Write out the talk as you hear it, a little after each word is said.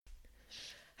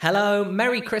Hello,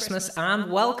 Merry Christmas,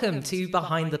 and welcome to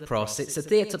Behind the Pros. It's a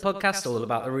theatre podcast all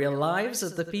about the real lives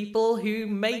of the people who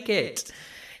make it.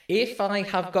 If I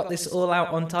have got this all out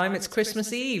on time, it's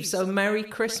Christmas Eve, so Merry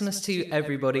Christmas to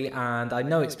everybody. And I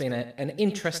know it's been an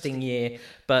interesting year,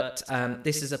 but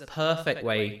this is a perfect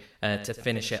way to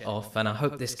finish it off, and I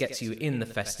hope this gets you in the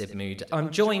festive mood. I'm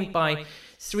joined by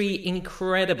three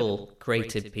incredible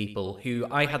creative people who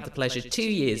I had the pleasure 2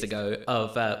 years ago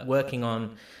of working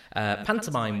on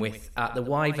pantomime with at the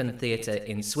Wyvern Theatre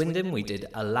in Swindon. We did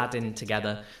Aladdin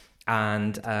together,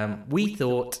 and we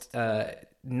thought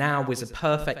now was a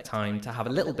perfect time to have a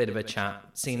little bit of a chat,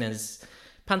 seen as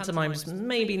pantomime's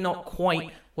maybe not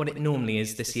quite what it normally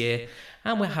is this year,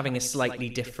 and we're having a slightly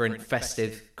different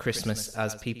festive Christmas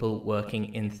as people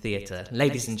working in theatre.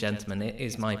 Ladies and gentlemen, it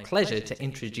is my pleasure to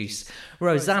introduce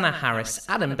Rosanna Harris,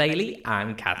 Adam Bailey,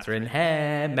 and Catherine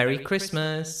Hare. Merry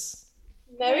Christmas!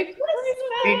 Merry Christmas!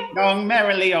 Ding dong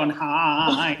merrily on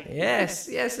high. Yes,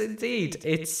 indeed.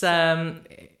 It's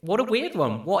what a weird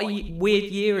one. What a weird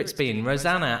year it's been.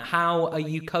 Rosanna, how are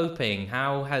you coping?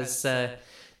 How has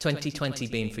 2020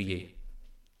 been for you?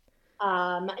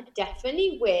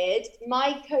 Definitely weird.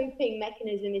 My coping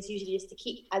mechanism is usually just to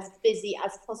keep as busy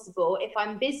as possible. If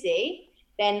I'm busy,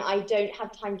 then I don't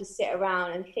have time to sit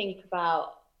around and think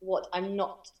about what I'm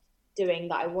not doing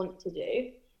that I want to do.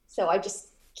 So I just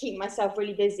keep myself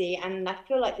really busy, and I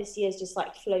feel like this year's just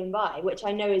like flown by, which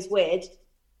I know is weird,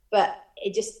 but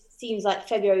it just seems like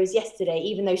February was yesterday,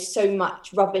 even though so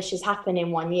much rubbish has happened in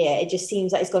 1 year. It just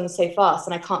seems like it's gone so fast,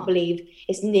 and I can't believe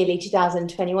it's nearly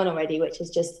 2021 already, which is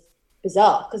just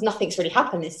bizarre because nothing's really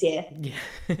happened this year. Yeah.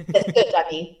 That's good, I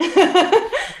mean.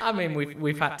 I mean,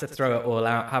 we've had to throw it all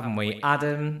out, haven't we?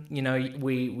 Adam, you know,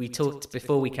 we talked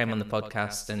before we came on the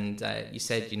podcast, and you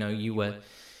said, you know, you were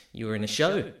in a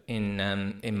show in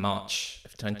March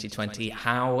of 2020.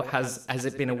 How has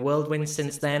it been a whirlwind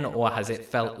since then, or has it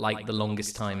felt like the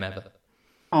longest time ever?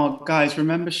 Oh, guys,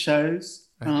 remember shows?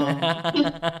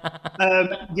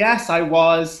 Yes, I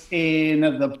was in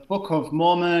the Book of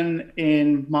Mormon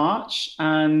in March,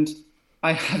 and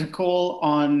I had a call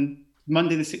on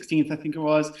Monday the 16th, I think it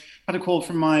was. I had a call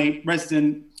from my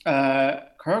resident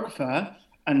choreographer.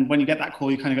 And when you get that call,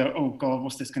 you kind of go, oh, God,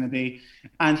 what's this going to be?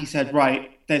 And he said,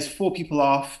 right, there's 4 people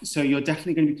off, so you're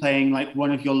definitely going to be playing like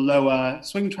one of your lower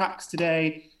swing tracks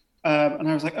today. And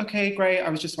I was like, okay, great. I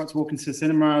was just about to walk into the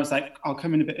cinema. I was like, I'll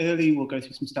come in a bit early. We'll go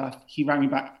through some stuff. He rang me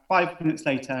back 5 minutes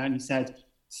later, and he said,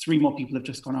 3 more people have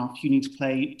just gone off. You need to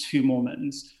play 2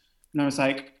 Mormons. And I was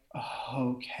like,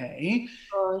 oh, okay.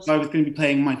 Gosh. So I was going to be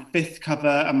playing my 5th cover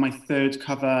and my 3rd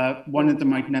cover. One of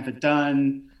them I'd never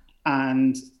done.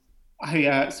 And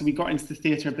so we got into the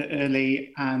theatre a bit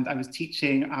early, and I was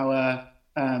teaching our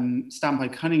Standby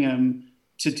Cunningham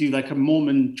to do like a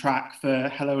Mormon track for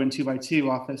Hello and 2x2,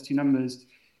 our first 2 numbers.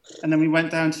 And then we went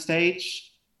down to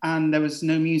stage, and there was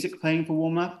no music playing for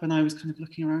warm-up, and I was kind of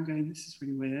looking around going, this is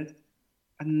really weird.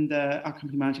 And our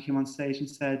company manager came on stage and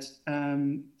said,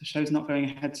 the show's not going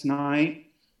ahead tonight,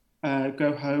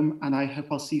 go home, and I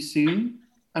hope I'll see you soon.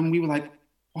 And we were like,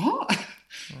 what?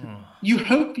 You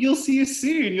hope you'll see us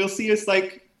soon. You'll see us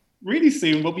like really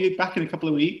soon. We'll be back in a couple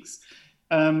of weeks.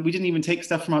 We didn't even take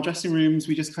stuff from our dressing rooms.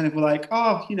 We just kind of were like,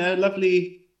 oh, you know,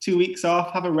 lovely 2 weeks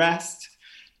off, have a rest,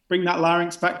 bring that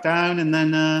larynx back down, and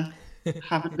then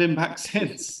haven't been back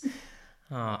since.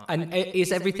 And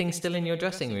is everything still in your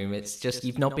dressing room? It's just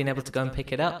you've not been able to go and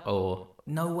pick it up, or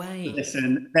no way?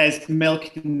 Listen, there's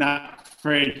milk in that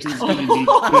fridge. There's going to be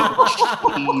good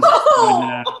cheese in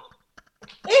there.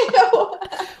 Ew.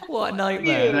 What a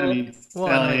nightmare!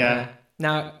 What a nightmare. Yeah.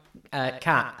 Now,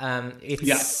 Kat,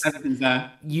 it's everything's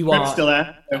there. You Rib's are still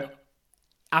there. So.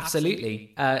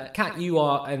 Absolutely, Kat. You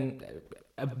are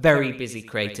a very busy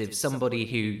creative. Somebody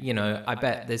who, you know, I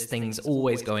bet there's things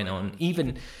always going on.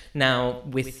 Even now,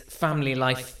 with family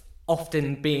life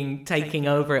often taking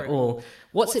over it all.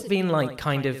 What's it been like,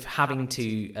 kind of having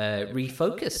to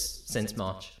refocus since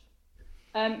March?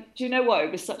 Do you know what?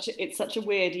 It's such a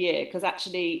weird year, because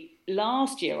actually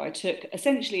last year I took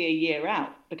essentially a year out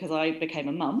because I became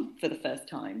a mum for the first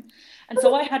time, and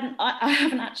so I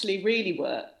haven't actually really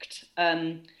worked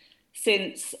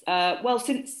since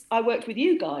I worked with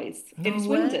you guys in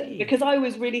Swindon, because I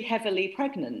was really heavily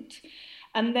pregnant,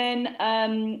 and then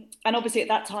and obviously at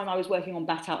that time I was working on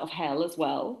Bat Out of Hell as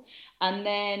well, and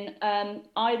then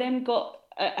I then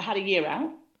had a year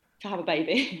out to have a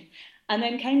baby. And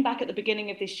then came back at the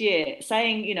beginning of this year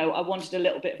saying, you know, I wanted a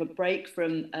little bit of a break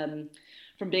from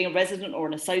from being a resident or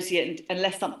an associate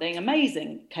unless something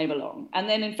amazing came along. And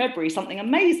then in February, something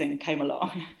amazing came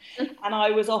along. And I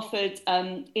was offered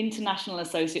International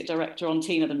Associate Director on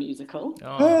Tina the Musical.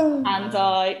 Oh,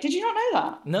 and did you not know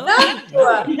that? No.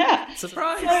 Yeah.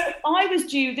 Surprise. So I was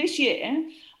due this year,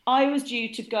 I was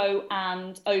due to go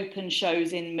and open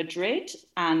shows in Madrid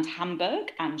and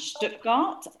Hamburg and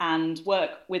Stuttgart and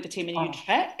work with the team in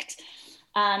Utrecht.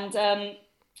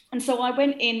 And so I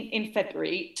went in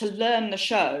February to learn the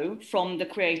show from the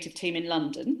creative team in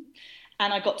London.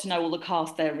 And I got to know all the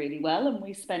cast there really well. And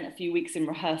we spent a few weeks in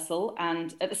rehearsal.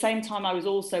 And at the same time, I was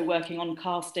also working on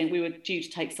casting. We were due to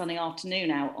take Sunny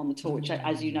Afternoon out on the tour, which,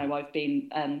 as you know, I've been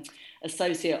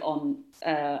associate on,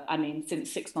 since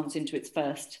 6 months into its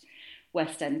first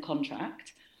West End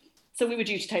contract. So we were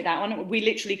due to take that on. We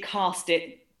literally cast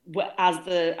it as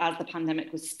the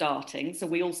pandemic was starting. So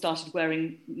we all started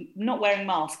not wearing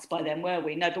masks by then, were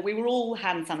we? No, but we were all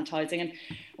hand sanitizing, and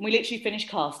we literally finished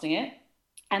casting it.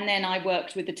 And then I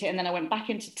worked with the team, and then I went back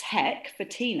into tech for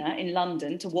Tina in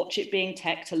London to watch it being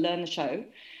tech, to learn the show.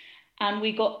 And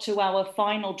we got to our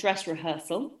final dress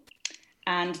rehearsal,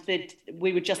 and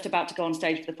we were just about to go on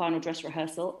stage for the final dress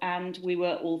rehearsal, and we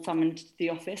were all summoned to the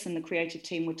office, and the creative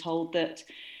team were told that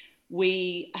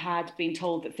we had been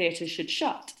told that theatres should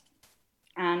shut.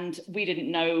 And we didn't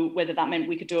know whether that meant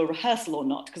we could do a rehearsal or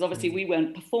not, because obviously we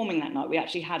weren't performing that night. We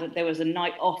actually there was a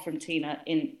night off from Tina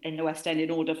in the West End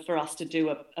in order for us to do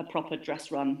a proper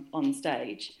dress run on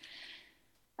stage.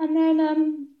 And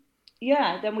then,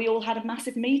 then we all had a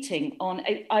massive meeting on,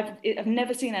 I've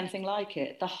never seen anything like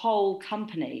it. The whole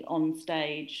company on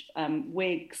stage,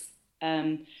 wigs,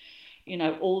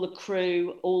 all the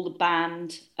crew, all the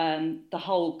band, the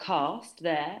whole cast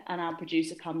there. And our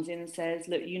producer comes in and says,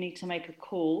 look, you need to make a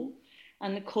call.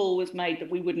 And the call was made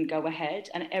that we wouldn't go ahead,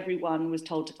 and everyone was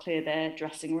told to clear their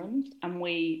dressing rooms. And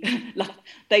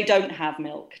they don't have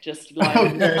milk, just like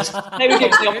they were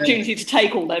given the opportunity to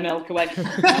take all their milk away.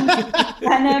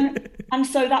 And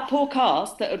so that poor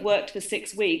cast that had worked for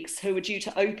 6 weeks, who were due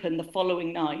to open the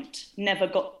following night, never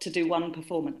got to do one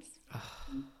performance.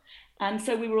 And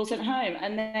so we were all sent home.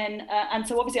 And then, and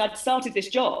so obviously I'd started this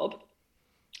job,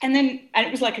 and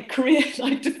it was like a career,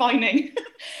 like defining,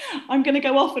 I'm going to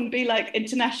go off and be like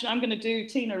international, I'm going to do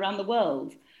Tina around the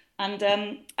world. And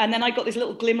then I got this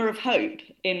little glimmer of hope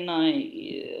in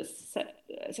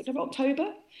September,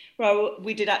 October, where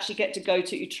we did actually get to go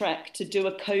to Utrecht to do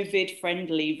a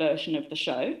COVID-friendly version of the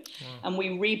show. Wow. And we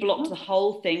reblocked the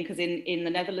whole thing, because in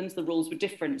the Netherlands, the rules were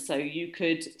different. So you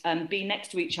could be next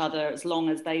to each other as long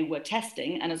as they were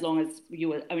testing, and as long as you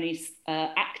were only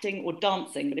acting or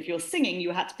dancing. But if you're singing, you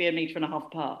had to be 1.5 meters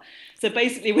apart. So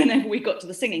basically, whenever we got to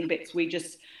the singing bits, we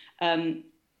just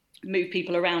move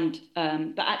people around.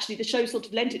 But actually, the show sort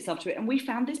of lent itself to it. And we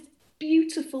found this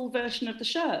beautiful version of the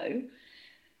show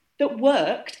that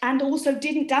worked and also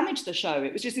didn't damage the show.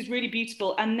 It was just this really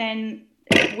beautiful. And then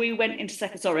we went into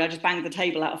sorry, I just banged the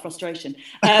table out of frustration.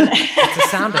 It's a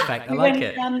sound effect, I like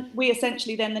it. We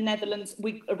essentially then, the Netherlands,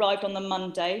 we arrived on the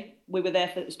Monday. We were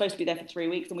supposed to be there for 3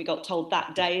 weeks, and we got told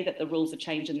that day that the rules had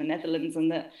changed in the Netherlands,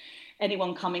 and that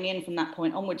anyone coming in from that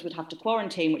point onwards would have to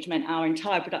quarantine, which meant our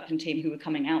entire production team who were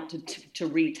coming out to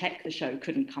re-tech the show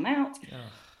couldn't come out. Oh.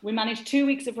 We managed 2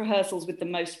 weeks of rehearsals with the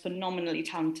most phenomenally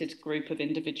talented group of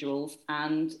individuals,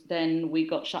 and then we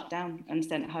got shut down and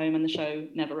sent home, and the show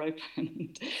never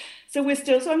opened. So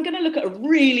I'm going to look at a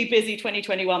really busy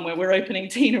 2021 where we're opening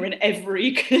Tina in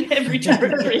every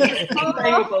territory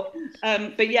available.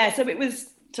 But yeah, so that was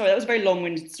a very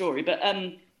long-winded story, but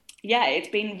it's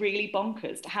been really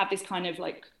bonkers to have this kind of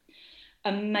like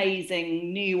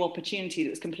amazing new opportunity that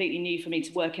was completely new for me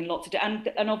to work in lots of and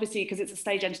obviously because it's a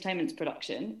stage entertainment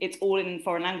production, it's all in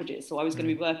foreign languages, so I was going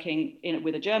to be working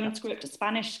with a German script, a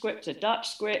Spanish script, a Dutch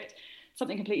script,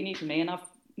 something completely new for me, and I've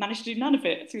managed to do none of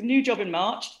it. It's a new job in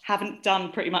March, haven't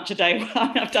done pretty much a day.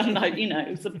 I've done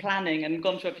some planning and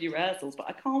gone to a few rehearsals, but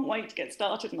I can't wait to get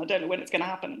started, and I don't know when it's going to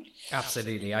happen.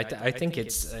 Absolutely. I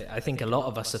think a lot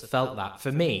of us have felt that.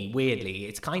 For me, weirdly,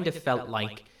 it's kind of felt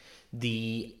like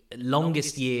the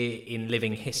longest year in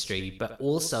living history, but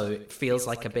also it feels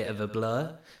like a bit of a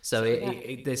blur. So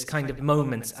there's kind of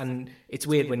moments, and it's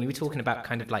weird when you were talking about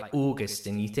kind of like August,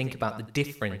 and you think about the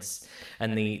difference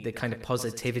and the kind of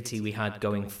positivity we had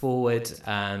going forward,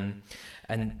 and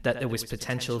that there was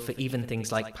potential for even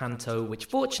things like Panto, which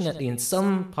fortunately in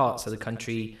some parts of the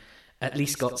country at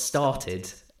least got started,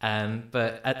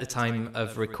 but at the time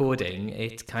of recording,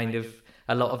 it kind of,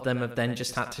 a lot of them have then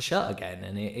just had to shut again,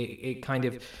 and it kind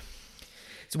of,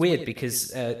 It's weird because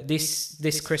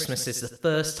this Christmas is the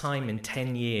first time in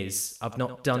 10 years I've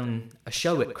not done a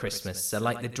show at Christmas. So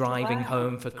like the driving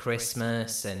home for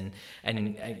Christmas and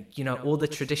you know, all the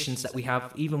traditions that we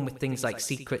have, even with things like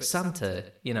Secret Santa,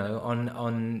 you know,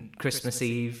 on Christmas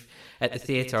Eve at the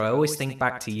theatre. I always think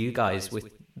back to you guys with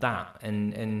that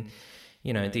and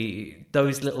you know,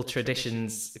 those little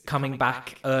traditions coming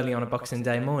back early on a Boxing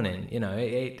Day morning. You know,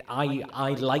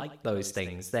 I like those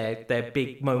things. They're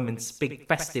big moments, big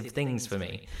festive things for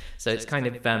me. So it's kind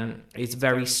of it's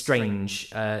very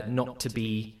strange not to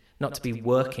be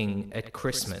working at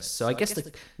Christmas. So I guess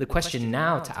the question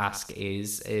now to ask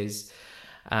is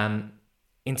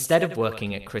instead of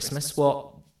working at Christmas,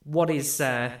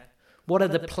 what are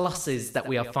the pluses that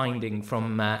we are finding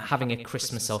from having a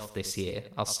Christmas off this year?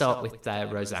 I'll start with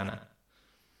Rosanna.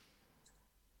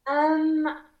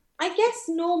 I guess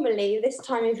normally this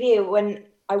time of year, when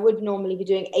I would normally be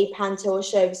doing a panto or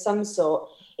show of some sort,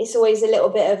 it's always a little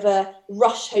bit of a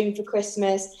rush home for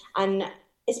Christmas. And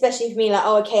especially for me, like,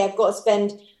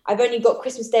 I've only got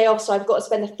Christmas Day off, so I've got to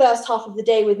spend the first half of the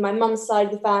day with my mum's side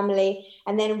of the family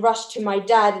and then rush to my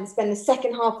dad and spend the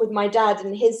second half with my dad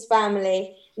and his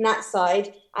family and that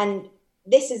side. And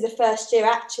this is the first year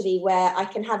actually where I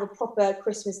can have a proper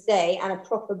Christmas Day and a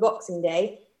proper Boxing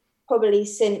Day probably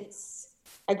since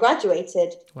I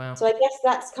graduated. Wow. So I guess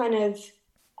that's kind of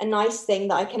a nice thing,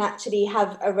 that I can actually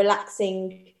have a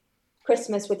relaxing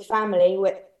Christmas with family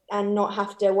and not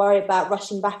have to worry about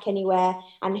rushing back anywhere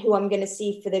and who I'm going to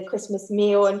see for the Christmas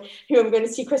meal and who I'm going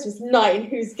to see Christmas night and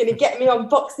who's going to get me on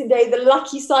Boxing Day, the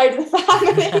lucky side of the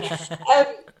family.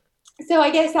 So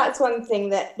I guess that's one thing,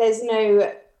 that there's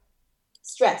no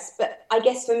stress. But I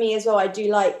guess for me as well, I do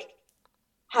like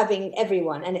having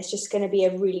everyone, and it's just going to be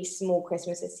a really small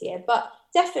Christmas this year. But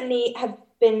definitely have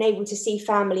been able to see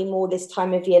family more this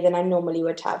time of year than I normally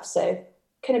would have. So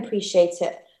can appreciate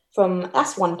it.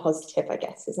 That's one positive, I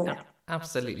guess, isn't it?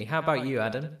 Absolutely. How about you,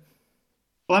 Adam?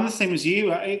 Well, I'm the same as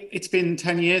you. It's been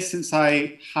 10 years since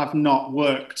I have not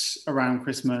worked around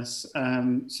Christmas.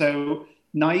 So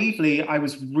naively, I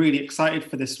was really excited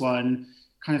for this one,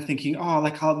 kind of thinking, I'll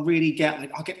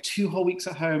get 2 whole weeks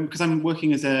at home, because I'm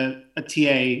working as a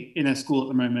TA in a school at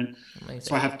the moment. Amazing.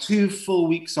 So I have 2 full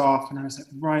weeks off, and I was like,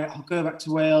 right, I'll go back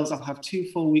to Wales. I'll have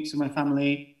 2 full weeks with my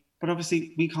family. But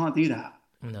obviously we can't do that.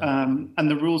 No.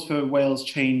 And the rules for Wales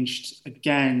changed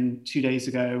again 2 days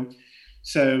ago.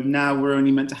 So now we're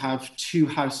only meant to have 2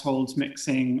 households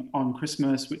mixing on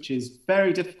Christmas, which is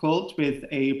very difficult with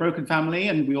a broken family,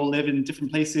 and we all live in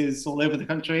different places all over the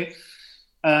country.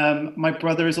 My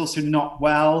brother is also not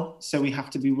well, so we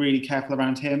have to be really careful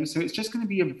around him. So it's just going to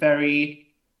be a very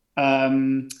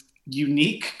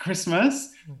unique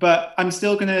Christmas, but I'm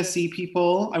still going to see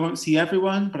people. I won't see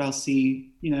everyone, but I'll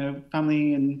see,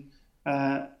 family, and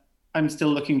I'm still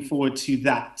looking forward to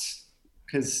that.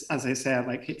 Because, as I say,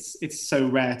 it's so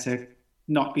rare to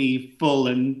not be full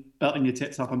and belting your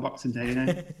tits off on Boxing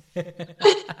Day,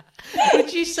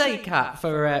 Would you say, Kat,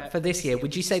 for this year,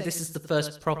 would you say this is the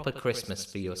first proper Christmas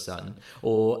for your son,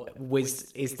 or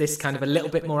is this kind of a little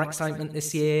bit more excitement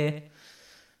this year?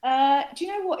 Do you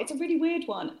know what? It's a really weird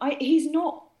one. He's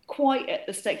not quite at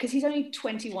the stage, because he's only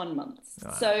 21 months.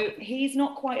 Wow. So he's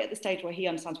not quite at the stage where he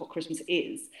understands what Christmas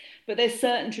is. But there's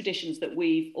certain traditions that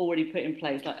we've already put in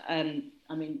place. Like,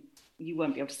 you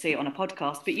won't be able to see it on a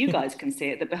podcast, but you guys can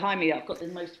see it. That behind me, I've got the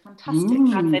most fantastic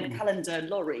Advent calendar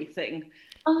lorry thing.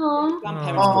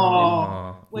 Grandparents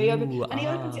where he opens, and he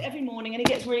opens it every morning, and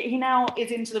he now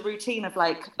is into the routine of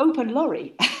like, open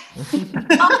lorry. So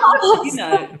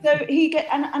he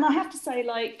and I have to say,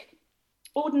 like,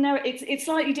 ordinary, it's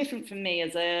slightly different for me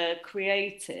as a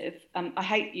creative. I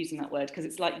hate using that word because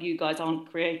it's like you guys aren't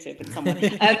creative in some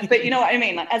way. But you know what I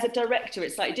mean? Like, as a director,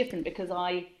 it's slightly different, because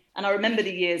I remember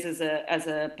the years as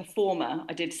a performer.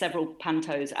 I did several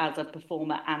pantos as a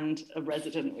performer and a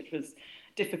resident, which was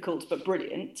difficult but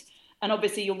brilliant. And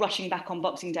obviously you're rushing back on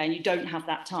Boxing Day and you don't have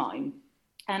that time.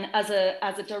 And as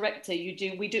a director,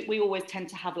 we always tend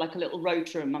to have like a little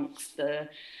rota amongst the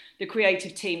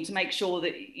creative team to make sure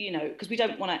that, because we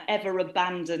don't want to ever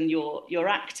abandon your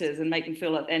actors and make them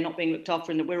feel like they're not being looked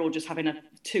after and that we're all just having a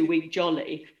 2-week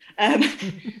jolly.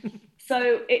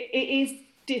 So it is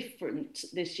different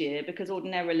this year, because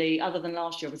ordinarily, other than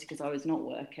last year, obviously, because I was not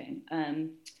working,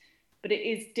 but it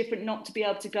is different not to be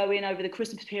able to go in over the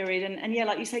Christmas period and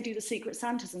like you say, do the Secret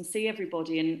Santas and see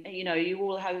everybody. And, you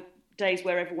all have days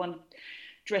where everyone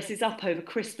dresses up over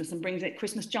Christmas and brings it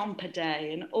Christmas jumper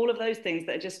day and all of those things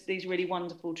that are just these really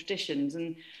wonderful traditions.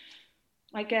 And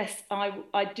I guess I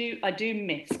do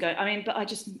miss going. But I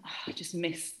just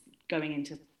miss going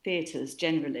into theatres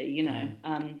generally,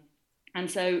 And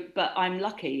so, but I'm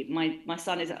lucky. My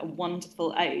son is at a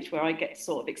wonderful age where I get to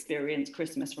sort of experience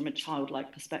Christmas from a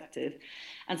childlike perspective,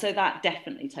 and so that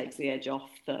definitely takes the edge off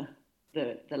the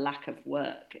lack of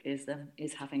work. Is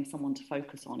having someone to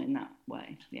focus on in that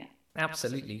way. Yeah,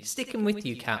 absolutely. Sticking with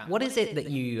you, Kat, what is it that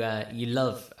you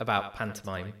love about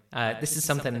pantomime? This is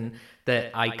something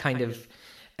that I kind of.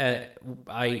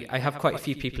 I have quite a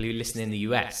few people who listen in the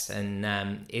US,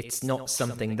 and it's not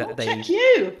something that they. Check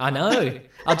you. I know.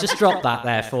 I'll just drop that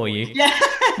there for you. Yeah.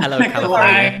 Hello,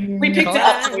 California. We picked it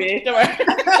up for you. Don't worry.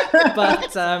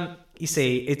 But you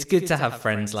see, it's good to have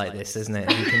friends like this, isn't it?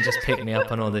 You can just pick me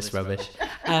up on all this rubbish.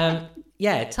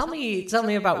 Yeah. Tell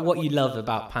me about what you love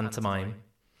about pantomime.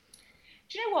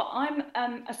 Do you know what?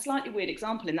 I'm a slightly weird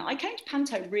example in that I came to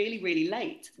Panto really, really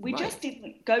late. We just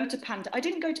didn't go to Panto. I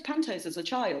didn't go to Pantos as a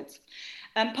child.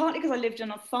 Partly because I lived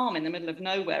on a farm in the middle of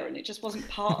nowhere and it just wasn't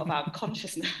part of our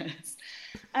consciousness.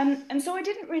 And so I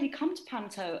didn't really come to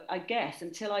Panto, I guess,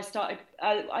 until I started.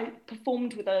 I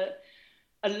performed with a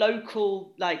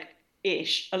local,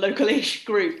 a local-ish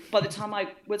group by the time I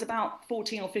was about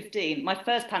 14 or 15. My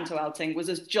first Panto outing was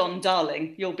as John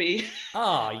Darling. You'll be...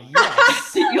 Oh,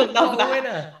 yes. You'll love that.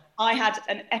 Winner. I had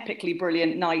an epically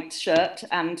brilliant night shirt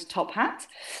and top hat.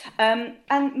 And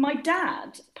my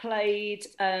dad played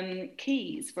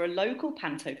keys for a local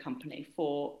Panto company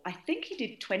for, I think he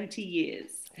did 20 years.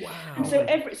 Wow. And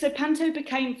so Panto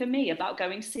became for me about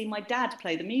going to see my dad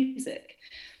play the music.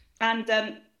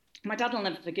 And... my dad will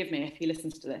never forgive me if he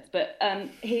listens to this, but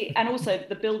and also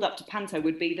the build up to Panto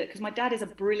would be that because my dad is a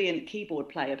brilliant keyboard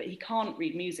player, but he can't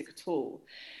read music at all.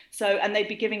 So, and they'd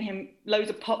be giving him loads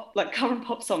of pop, current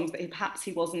pop songs that perhaps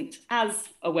he wasn't as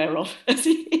aware of as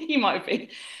he might be.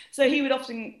 So he would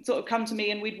often sort of come to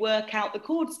me and we'd work out the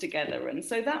chords together. And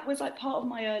so that was part of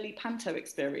my early Panto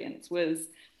experience, was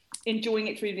enjoying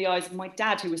it through the eyes of my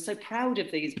dad, who was so proud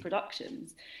of these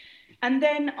productions. And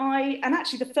then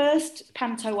actually the first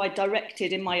Panto I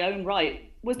directed in my own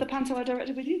right was the Panto I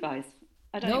directed with you guys.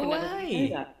 I don't even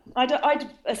know that.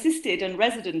 I'd assisted and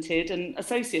residented and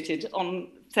associated on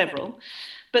several,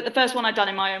 but the first one I'd done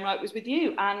in my own right was with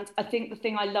you. And I think the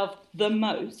thing I love the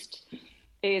most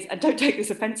is, and don't take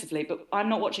this offensively, but I'm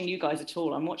not watching you guys at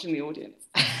all, I'm watching the audience.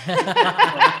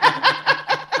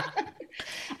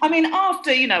 I mean,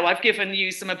 after, I've given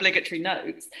you some obligatory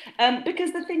notes,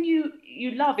 because the thing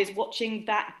you love is watching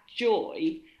that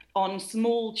joy on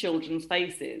small children's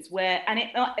faces,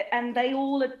 and they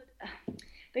all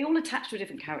attach to a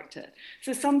different character.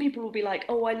 So some people will be like,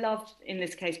 oh, I love, in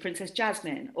this case, Princess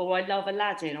Jasmine, or I love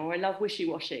Aladdin, or I love Wishy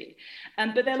Washy.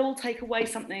 But they'll all take away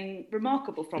something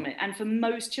remarkable from it. And for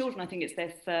most children, I think it's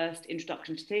their first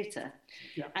introduction to theatre.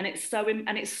 Yeah. And it's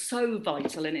so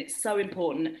vital and it's so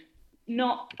important.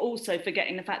 Not also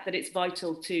forgetting the fact that it's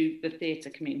vital to the theatre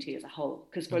community as a whole,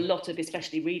 because for a lot of,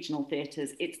 especially regional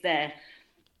theatres,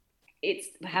 it's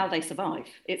how they survive.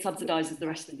 It subsidises the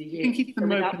rest of the year. You can keep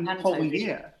them open the whole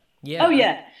year. Yeah. Oh,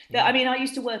 yeah. I mean, I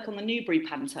used to work on the Newbury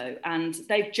Panto, and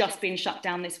they've just been shut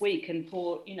down this week. And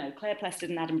poor, Claire Plested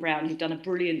and Adam Brown, who've done a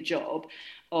brilliant job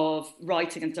of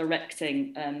writing and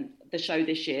directing the show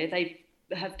this year. They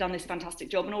have done this fantastic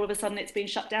job, and all of a sudden it's been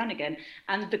shut down again.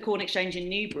 And the Corn Exchange in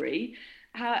Newbury,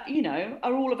 are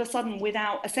all of a sudden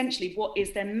without essentially what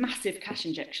is their massive cash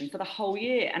injection for the whole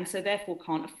year, and so therefore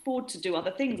can't afford to do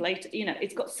other things later.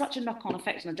 It's got such a knock-on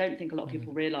effect, and I don't think a lot of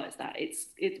people realise that. It's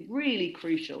really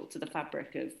crucial to the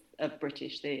fabric of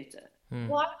British theatre.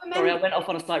 Well, Sorry, I went off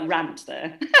on a slight rant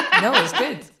there. No, it's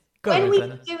good. When we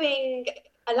were doing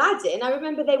Aladdin, I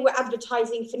remember they were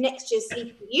advertising for next year's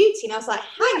Sleeping Beauty, and I was like,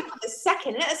 hang on a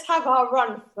second, let us have our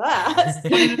run first.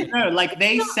 No,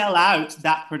 they sell out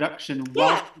that production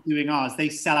whilst doing ours. They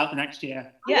sell out the next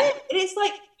year. Yeah. And it's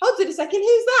like, hold on a second,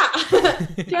 who's that?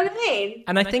 Do you know what I mean?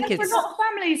 And I think for a lot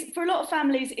of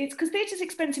families, it's because theatre's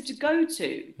expensive to go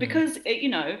to, because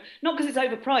not because it's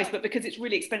overpriced, but because it's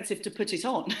really expensive to put it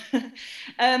on.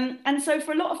 And so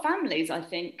for a lot of families, I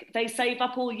think they save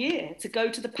up all year to go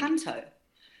to the Panto.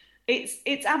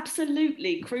 It's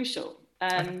absolutely crucial.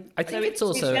 I think it's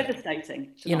also devastating.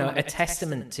 A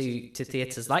testament to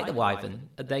theatres like the Wyvern.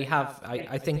 They have.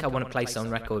 I think I want to place on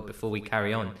record before we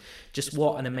carry on, just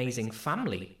what an amazing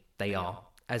family they are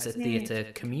as a theatre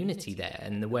community there,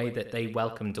 and the way that they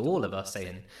welcomed all of us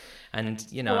in. And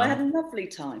I had a lovely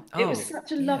time. It was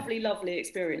such a lovely, lovely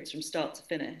experience from start to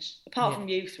finish. Apart from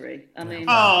you three, I mean.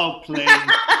 Oh please.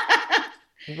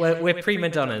 We're prima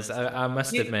donnas, I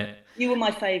must admit. You were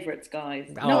my favourites, guys.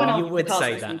 No one else you would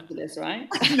say that. To this, right?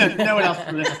 no one else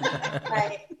will listen.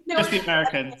 Right. Just the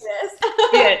Americans.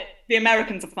 Yeah, the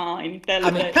Americans are fine. They're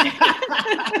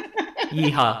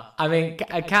Yeehaw. I mean,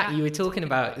 Kat, you were talking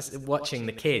about watching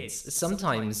the kids.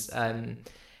 Sometimes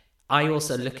I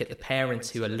also look at the parents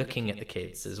who are looking at the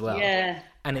kids as well. Yeah.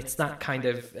 And it's that kind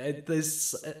of,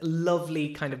 this lovely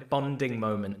kind of bonding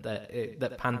moment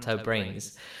that Panto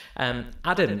brings.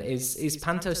 Adam, is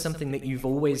Panto something that you've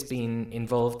always been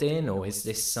involved in, or is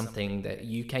this something that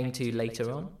you came to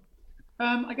later on?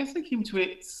 I guess I came to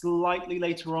it slightly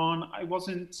later on. It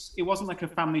wasn't like a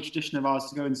family tradition of ours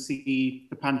to go and see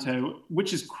the Panto,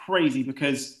 which is crazy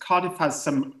because Cardiff has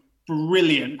some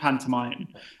brilliant pantomime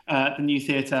at the New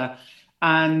Theatre.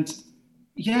 And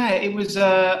yeah, it was,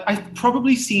 I've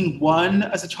probably seen one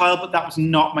as a child, but that was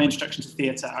not my introduction to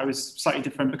theatre. I was slightly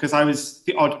different because I was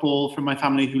the oddball from my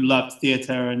family who loved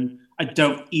theatre, and I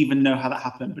don't even know how that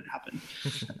happened, but it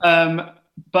happened.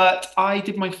 But I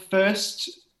did my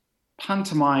first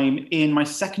pantomime in my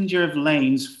second year of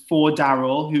Lanes for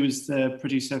Daryl, who is the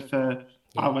producer for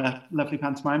our lovely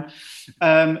pantomime.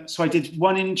 So I did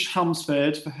one in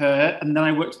Chelmsford for her, and then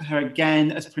I worked for her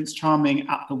again as Prince Charming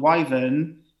at the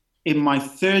Wyvern in my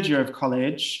third year of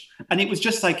college. And it was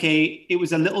just like it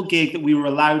was a little gig that we were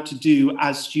allowed to do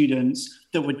as students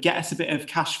that would get us a bit of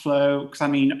cash flow. Because I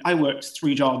mean, I worked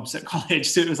 3 jobs at college,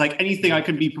 so it was like anything I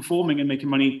could be performing and making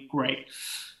money, great.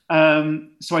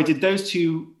 So I did those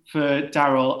 2 for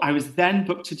Daryl. I was then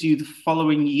booked to do the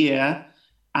following year,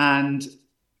 and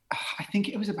I think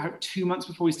it was about 2 months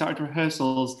before we started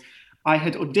rehearsals, I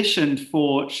had auditioned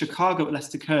for Chicago at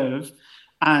Leicester Cove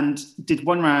and did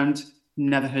 1 round,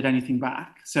 never heard anything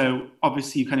back. So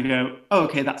obviously you kind of go, oh,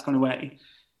 okay, that's gone away.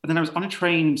 But then I was on a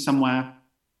train somewhere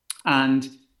and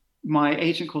my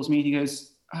agent calls me and he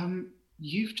goes,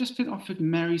 you've just been offered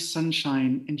Mary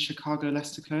Sunshine in Chicago,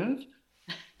 Leicester Cove.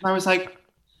 And I was like,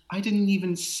 I didn't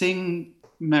even sing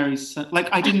Mary's, like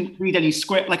I didn't read any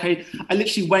script. Like I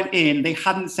literally went in, they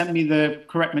hadn't sent me the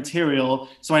correct material.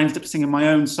 So I ended up singing my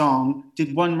own song,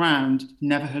 did 1 round,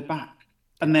 never heard back.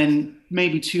 And then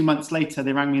maybe 2 months later,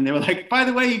 they rang me and they were like, by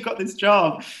the way, you got this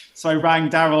job. So I rang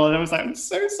Daryl and I was like, I'm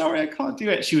so sorry, I can't do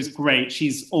it. She was great.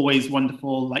 She's always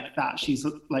wonderful like that. She's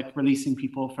like releasing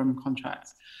people from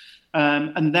contracts.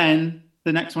 And then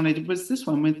the next one I did was this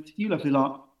one with You Lovely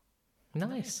Lot.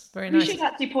 Nice, very nice. We should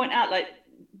actually point out, like,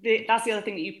 that's the other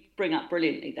thing that you bring up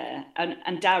brilliantly there,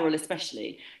 and Daryl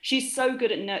especially. She's so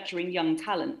good at nurturing young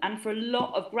talent, and for a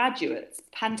lot of graduates,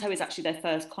 Panto is actually their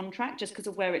first contract just because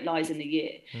of where it lies in the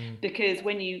year. Because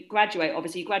when you graduate,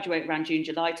 obviously you graduate around June,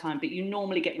 July time, but you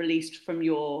normally get released from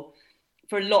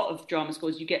for a lot of drama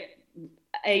schools,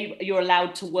 you're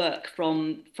allowed to work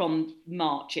from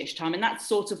March-ish time, and that's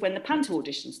sort of when the Panto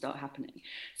auditions start happening.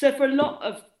 So for a lot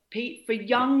of for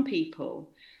young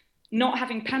people, not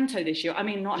having Panto this year, I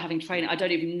mean, not having training, I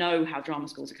don't even know how drama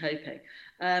schools are coping.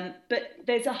 But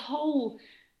there's a whole,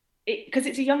 because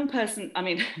it's a young person, I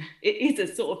mean, it is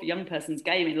a sort of young person's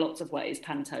game in lots of ways,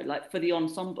 Panto, like for the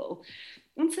ensemble.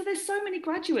 And so there's so many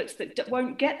graduates that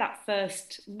won't get that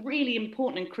first really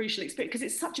important and crucial experience because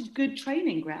it's such a good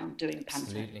training ground doing Panto.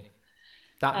 Absolutely.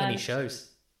 That many shows.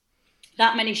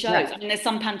 That many shows. Yeah. I mean, there's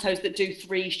some Pantos that do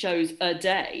 3 shows a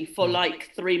day for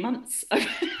like 3 months.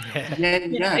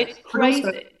 Yeah. It's crazy.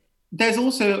 Also, there's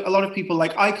also a lot of people,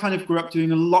 like I kind of grew up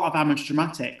doing a lot of amateur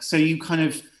dramatics. So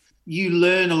you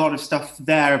learn a lot of stuff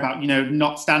there about,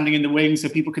 not standing in the wings so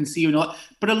people can see you and all.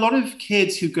 But a lot of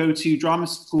kids who go to drama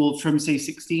school from, say,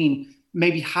 16,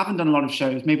 maybe haven't done a lot of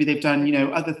shows. Maybe they've done,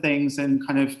 other things and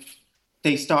kind of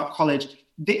they start college.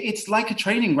 It's like a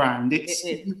training ground.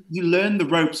 You learn the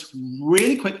ropes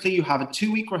really quickly. You have a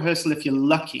 2-week rehearsal if you're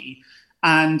lucky,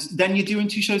 and then you're doing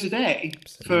 2 shows a day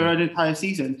for an entire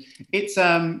season. It's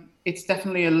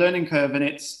definitely a learning curve, and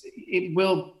it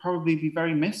will probably be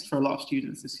very missed for a lot of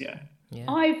students this year. Yeah.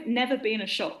 I've never been as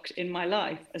shocked in my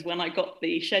life as when I got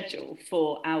the schedule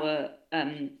for our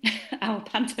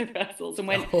Panto rehearsals and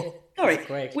went,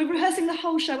 sorry, we're rehearsing the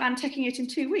whole show and taking it in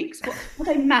 2 weeks. What,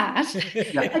 are they mad?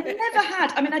 Yeah. I've never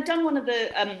had, I mean, I'd done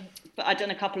I'd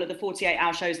done a couple of the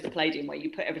 48-hour shows at the Palladium where you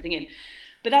put everything in.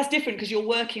 But that's different because you're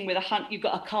working with you've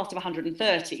got a cast of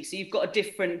 130, so you've got a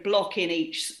different block in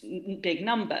each big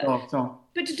number.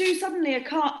 But to do suddenly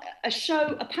a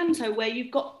show, a Panto, where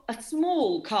you've got a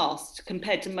small cast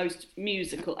compared to most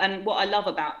musical, and what I love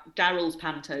about Daryl's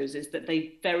Pantos is that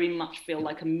they very much feel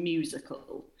like a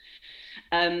musical.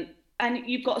 And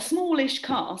you've got a smallish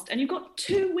cast, and you've got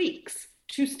 2 weeks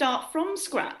to start from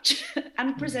scratch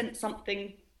and present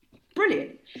something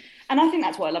brilliant. And I think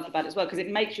that's what I loved about it as well, because it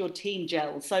makes your team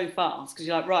gel so fast, because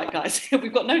you're like, right, guys,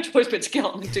 we've got no choice but to get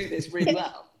on and do this really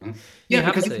well. Yeah,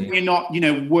 because if we're not,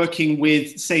 working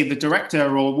with, say, the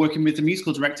director or working with the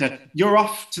musical director, you're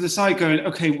off to the side going,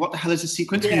 okay, what the hell is the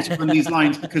sequence? We need to run these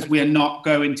lines because we're not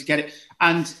going to get it.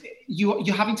 And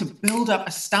you're having to build up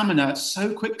a stamina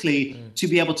so quickly to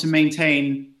be able to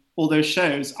maintain all those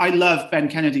shows. I love Ben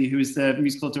Kennedy, who is the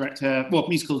musical director,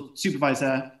 musical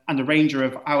supervisor and arranger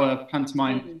of our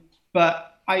pantomime.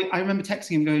 But I remember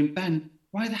texting him going, Ben,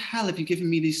 why the hell have you given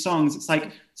me these songs? It's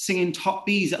like singing top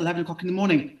B's at 11 o'clock in the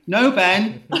morning. No,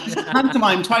 Ben, it's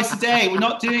pantomime twice a day. We're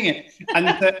not doing it.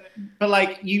 But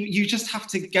like, you just have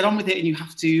to get on with it, and you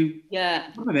have to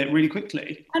get on with it really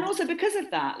quickly. And also because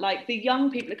of that, like the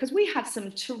young people, because we had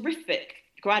some terrific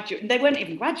graduate, they weren't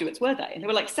even graduates, were they? They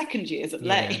were like second years at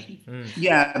Leigh.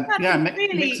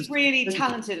 Really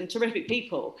talented and terrific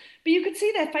people, but you could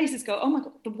see their faces go, oh my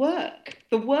god,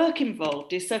 the work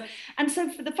involved is so. And so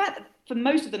for the fact that for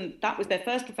most of them that was their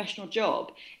first professional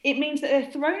job, it means that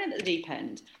they're thrown at the deep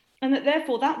end, and that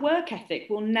therefore that work ethic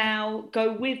will now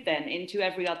go with them into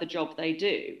every other job they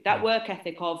do. That work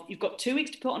ethic of, you've got 2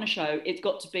 weeks to put on a show, it's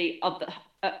got to be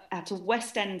at a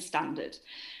West End standard.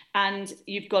 And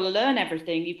you've got to learn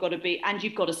everything. You've got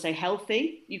to stay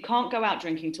healthy. You can't go out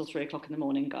drinking till 3 o'clock in the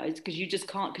morning, guys, because you just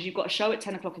can't, because you've got a show at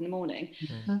 10 o'clock in the morning.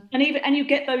 And you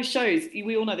get those shows,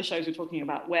 we all know the shows we're talking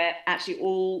about, where actually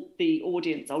all the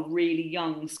audience are really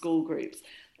young school groups,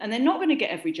 and they're not going to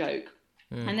get every joke.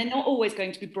 And they're not always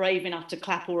going to be brave enough to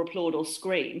clap or applaud or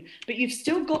scream, but you've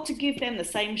still got to give them the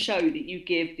same show that you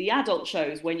give the adult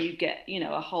shows when you get,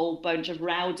 a whole bunch of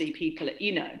rowdy people,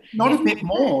 Not a bit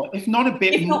more, if not a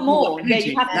bit more. If not more,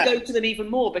 you have to go to them even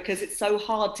more, because it's so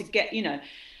hard to get,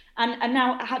 And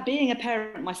now, being a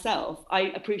parent myself,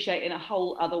 I appreciate in a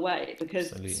whole other way,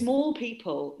 because small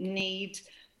people need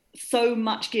so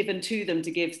much given to them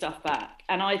to give stuff back.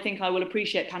 And I think I will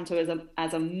appreciate Panto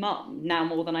as a mum now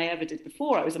more than I ever did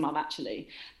before I was a mum, actually,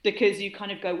 because you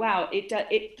kind of go, wow,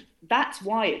 that's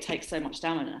why it takes so much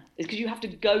stamina, is because you have to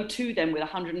go to them with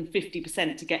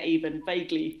 150% to get even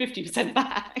vaguely 50%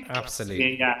 back.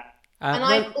 Absolutely. Yeah. And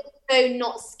I'm also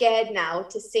not scared now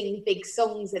to sing big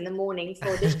songs in the morning for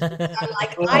auditions. I'm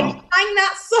like, I sang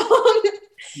that song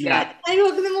at 9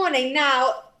 o'clock in the morning.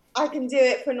 Now I can do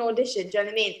it for an audition. Do you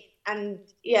know what I mean? And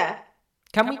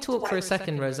Can we talk for a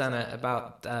second, Rosanna,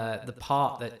 about the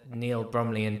part that Neil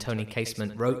Bromley and Tony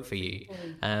Casement wrote for you?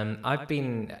 I've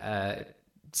been,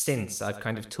 since I've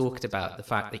kind of talked about the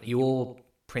fact that your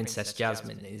Princess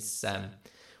Jasmine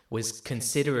was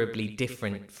considerably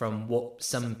different from what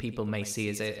some people may see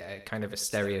as a kind of a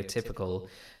stereotypical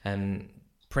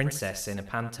princess in a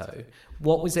panto.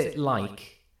 What was it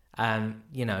like,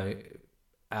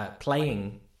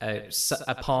 playing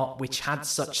a part which had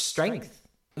such strength?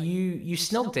 You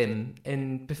snogged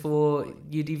him before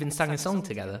you'd even sang a song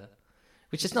together,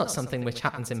 which is not something which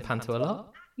happens in panto a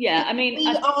lot. Yeah, I mean, we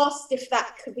asked if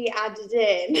that could be added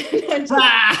in.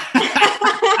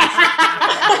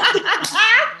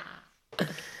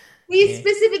 We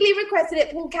specifically requested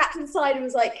it. Paul Captain's side and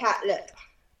was like, Kat, look,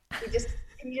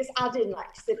 can you just add in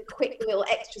like just a quick little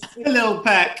extra a little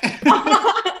peck.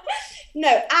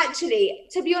 No, actually,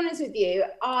 to be honest with you,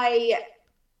 I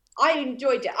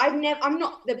enjoyed it. I'm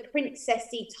not the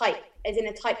princessy type, as in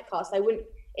a typecast. I wouldn't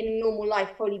in a normal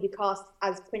life probably be cast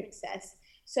as princess.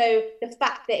 So the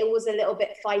fact that it was a little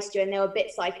bit feistier and there were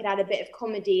bits I could add a bit of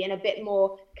comedy and a bit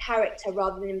more character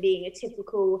rather than being a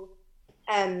typical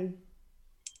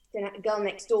girl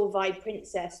next door vibe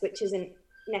princess, which isn't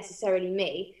necessarily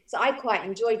me. So I quite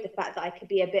enjoyed the fact that I could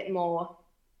be a bit more.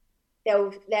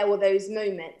 There were those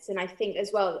moments, and I think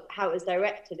as well how it was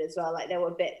directed as well. Like there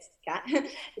were bits, Kat,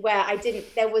 where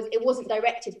it wasn't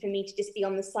directed for me to just be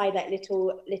on the side like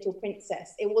little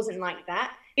princess. It wasn't like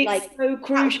that. It's like so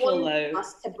crucial though.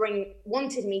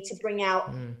 Wanted me to bring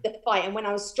out the fight, and when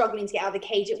I was struggling to get out of the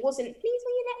cage, it wasn't please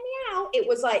will you let me out. It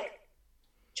was like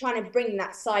trying to bring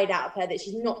that side out of her, that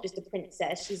she's not just a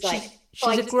princess.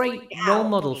 She's a great role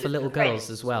model for little girls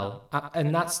as well,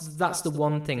 and that's the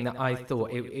one thing that I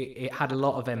thought it had a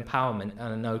lot of empowerment. And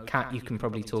I know, Kat, you can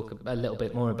probably talk a little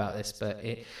bit more about this, but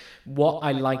what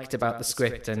I liked about the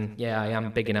script, and I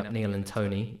am bigging up Neil and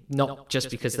Tony, not just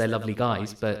because they're lovely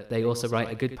guys, but they also write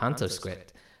a good panto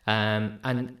script.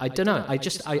 And I don't know,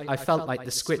 I felt like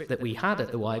the script that we had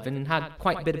at the Wyvern had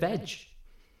quite a bit of edge.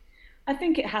 I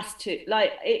think it has to,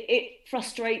 like, it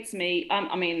frustrates me.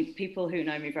 I mean, people who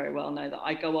know me very well know that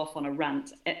I go off on a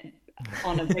rant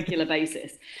on a regular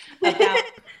basis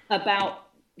about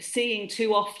seeing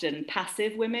too often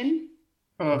passive women.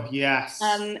 Oh, yes.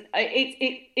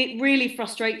 It really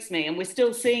frustrates me, and we're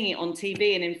still seeing it on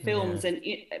TV and in films, and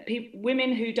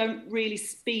women who don't really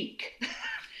speak.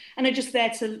 and are just there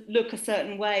to look a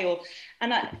certain way.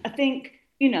 And I think,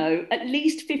 you know, at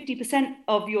least 50%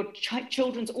 of your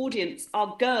children's audience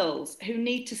are girls who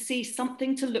need to see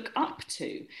something to look up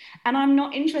to. And I'm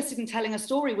not interested in telling a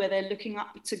story where they're looking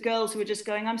up to girls who are just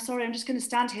going, I'm sorry, I'm just going to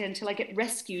stand here until I get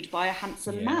rescued by a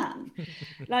handsome man.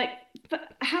 Like,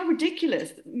 but how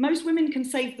ridiculous. Most women can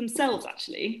save themselves,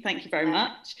 actually. Thank you very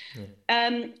much.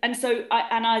 And so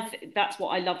that's what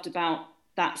I loved about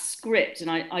that script. And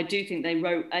I do think they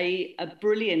wrote a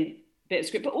brilliant bit of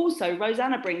script, but also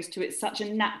Rosanna brings to it such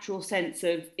a natural sense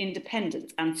of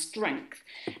independence and strength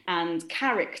and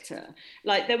character.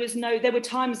 Like there were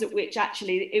times at which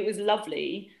actually it was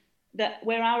lovely that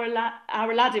where our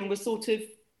Aladdin was sort of,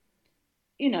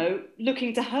 you know,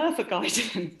 looking to her for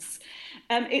guidance.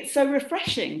 It's so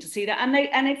refreshing to see that,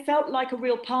 and it felt like a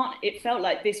real part. It felt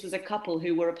like this was a couple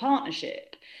who were a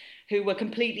partnership, who were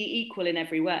completely equal in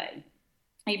every way.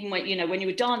 Even when, you know, when you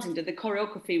were dancing, the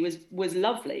choreography was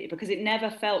lovely because it never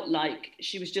felt like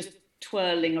she was just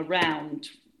twirling around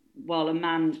while a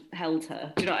man held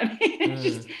her. Do you know what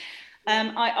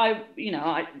I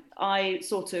mean? I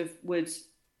sort of would.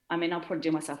 I mean, I'll probably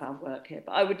do myself out of work here,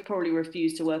 but I would probably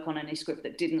refuse to work on any script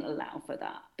that didn't allow for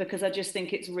that, because I just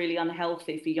think it's really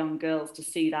unhealthy for young girls to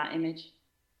see that image.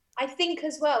 I think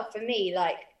as well, for me,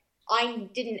 like, I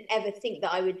didn't ever think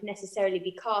that I would necessarily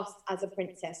be cast as a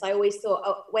princess. I always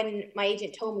thought, when my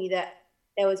agent told me that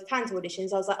there was panto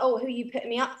auditions, I was like, oh, who are you putting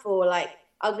me up for? Like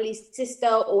Ugly Sister,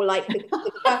 or like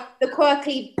the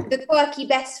quirky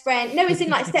best friend? No, it's in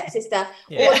like Stepsister.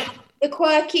 Yeah. Or like, the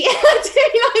quirky,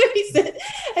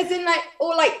 as in like,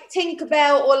 or like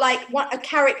Tinkerbell, or like a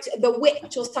character, the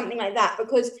witch or something like that,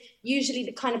 because usually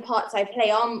the kind of parts I play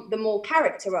are the more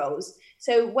character roles.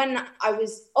 So when I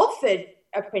was offered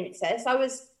a princess, I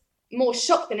was more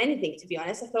shocked than anything, to be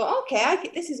honest. I thought, okay,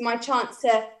 this is my chance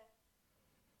to,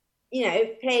 you know,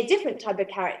 play a different type of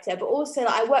character, but also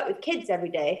like, I work with kids every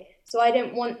day, so I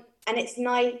don't want, and it's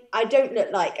nice, I don't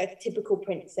look like a typical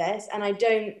princess, and I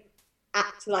don't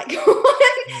act like one.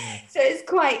 So it's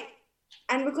quite,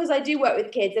 and because I do work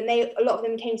with kids, and a lot of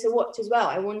them came to watch as well,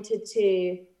 I wanted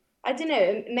to, I don't know,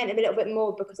 it meant a little bit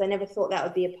more, because I never thought that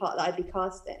would be a part that I'd be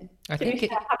cast in. I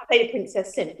have played a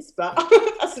princess since, but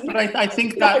I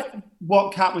think that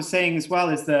what Kat was saying as well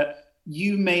is that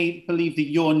you may believe that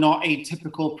you're not a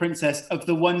typical princess of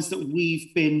the ones that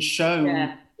we've been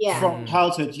shown from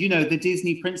childhood. You know, the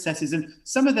Disney princesses, and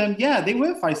some of them, they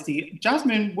were feisty.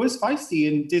 Jasmine was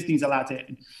feisty in Disney's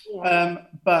Aladdin.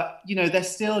 But, you know, they're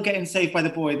still getting saved by the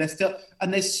boy.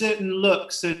 And there's certain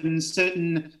looks and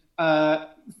certain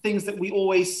things that we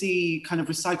always see kind of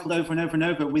recycled over and over and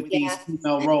over with these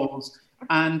female roles.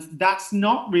 And that's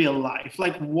not real life.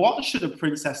 Like, what should a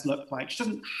princess look like? She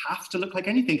doesn't have to look like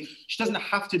anything. She doesn't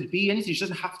have to be anything. She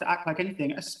doesn't have to act like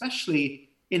anything, especially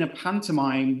in a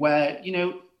pantomime where, you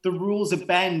know, the rules are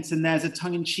bent and there's a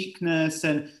tongue-in-cheekness,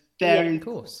 and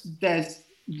there's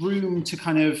room to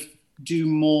kind of do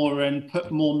more and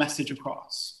put more message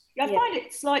across. I find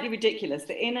it slightly ridiculous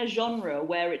that in a genre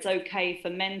where it's okay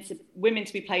for women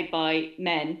to be played by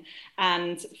men,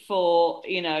 and for,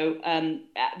 you know,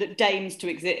 the dames to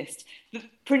exist, the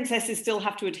princesses still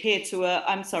have to adhere to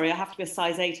I'm sorry, I have to be a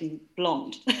size 8 and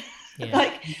blonde.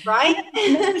 Like, right?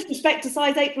 No disrespect to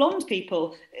size 8 blonde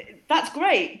people. That's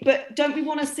great, but don't we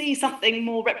want to see something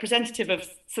more representative of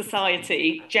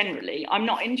society generally? I'm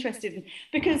not interested in,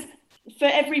 because for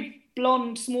every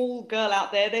blonde small girl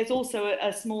out there, there's also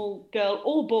a small girl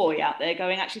or boy out there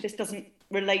going, actually, this doesn't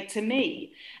relate to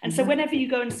me. And so whenever you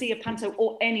go and see a panto,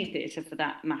 or any theatre for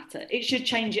that matter, it should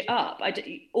change it up.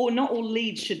 Or not all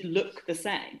leads should look the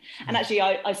same. And actually,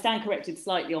 I stand corrected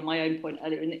slightly on my own point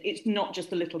earlier, and it's not just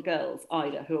the little girls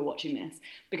either who are watching this,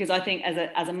 because I think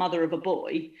as a mother of a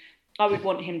boy, I would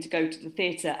want him to go to the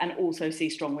theatre and also see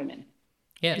strong women.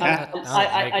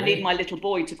 I need my little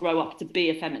boy to grow up to be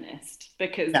a feminist,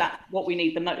 because that's what we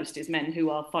need the most, is men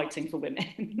who are fighting for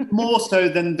women. More so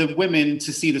than the women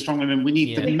to see the strong women, we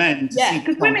need the men to see. Yeah,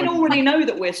 because women already know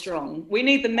that we're strong. We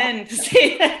need the men to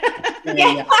see it.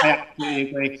 I absolutely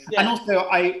agree. And also,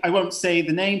 I won't say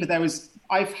the name, but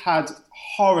I've had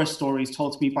horror stories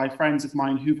told to me by friends of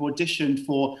mine who've auditioned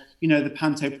for, you know, the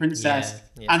Panto Princess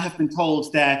and have been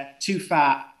told they're too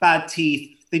fat, bad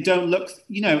teeth, they don't look,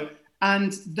 you know.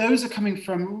 And those are coming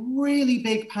from really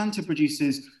big panto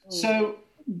producers. So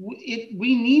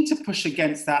we need to push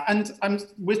against that. And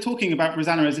we're talking about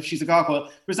Rosanna as if she's a gargoyle.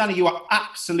 Rosanna, you are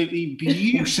absolutely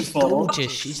beautiful. She's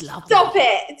gorgeous. She's lovely. Stop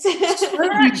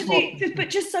it. Actually, but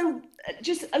just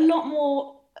a lot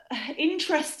more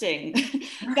interesting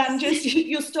than just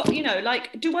you know,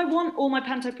 like, do I want all my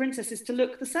panto princesses to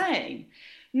look the same?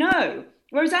 No.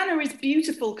 Rosanna is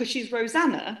beautiful because she's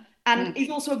Rosanna, and is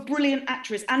also a brilliant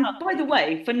actress, and by the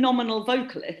way, phenomenal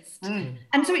vocalist.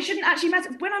 And so it shouldn't actually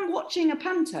matter. When I'm watching a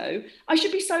panto, I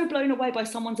should be so blown away by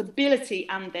someone's ability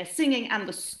and their singing and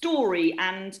the story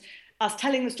and us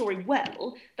telling the story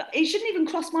well, that it shouldn't even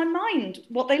cross my mind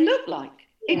what they look like.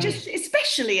 It just,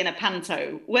 especially in a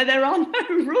panto where there are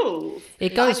no rules.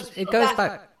 It goes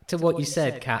back to what you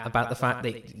said, Kat, about the fact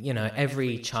that, you know,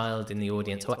 every child in the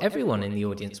audience or everyone in the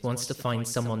audience wants to find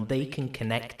someone they can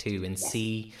connect to and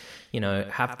see, you know,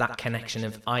 have that connection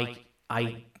of I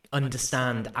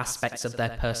understand aspects of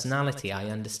their personality, I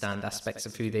understand aspects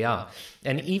of who they are.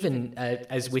 And even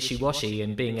as wishy-washy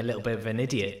and being a little bit of an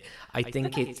idiot, I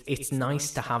think it's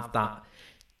nice to have that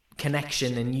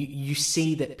connection, and you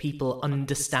see that people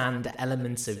understand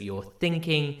elements of your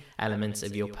thinking, elements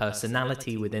of your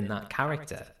personality within that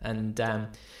character. And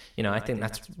you know, I think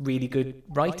that's really good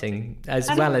writing as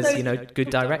well as, you know, good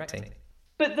directing.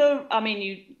 But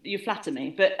you flatter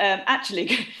me, but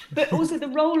actually, but also the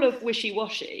role of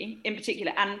Wishy-Washy in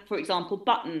particular, and for example,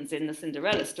 Buttons in the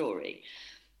Cinderella story,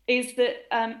 is that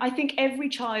I think every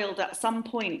child at some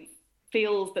point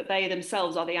feels that they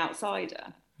themselves are the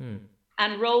outsider.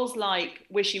 And roles like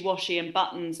Wishy-Washy and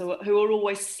Buttons, who are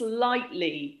always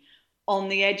slightly on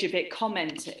the edge of it,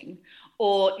 commenting,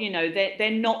 or, you know,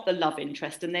 they're not the love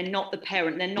interest and they're not the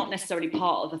parent, they're not necessarily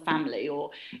part of the family,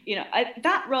 or, you know,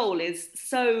 that role is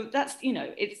so, that's, you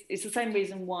know, it's the same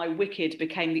reason why Wicked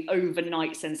became the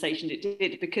overnight sensation it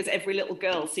did, because every little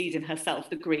girl sees in herself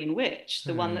the Green Witch,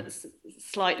 the one that's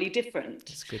slightly different.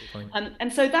 That's a good point.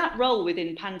 And so that role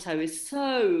within panto is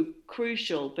so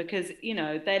crucial because, you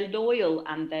know, they're loyal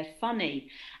and they're funny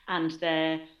and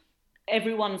they're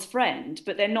everyone's friend,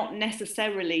 but they're not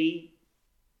necessarily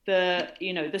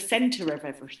the center of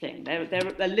everything.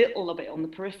 They're a little bit on the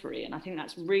periphery, and I think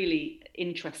that's really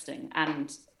interesting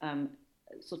and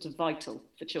sort of vital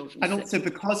for children. And also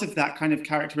because of that kind of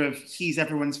character of he's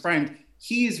everyone's friend,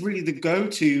 he is really the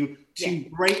go-to to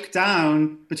break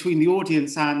down between the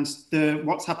audience and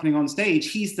what's happening on stage.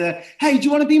 He's the, hey, do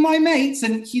you want to be my mates?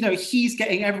 And, you know, he's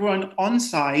getting everyone on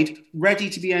side, ready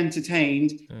to be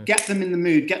entertained, get them in the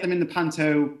mood, get them in the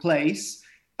panto place.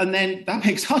 And then that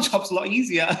makes our jobs a lot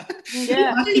easier.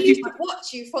 Yeah. We really used to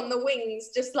watch you from the wings,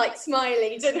 just like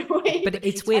smiling, didn't we? But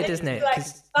it's weird, isn't it?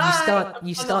 Because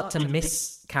you start to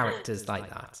miss characters like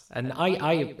that. And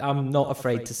I'm not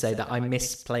afraid to say that I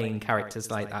miss playing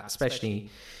characters like that, especially,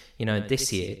 you know,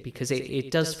 this year, because it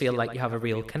does feel like you have a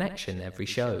real connection every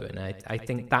show. And I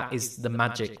think that is the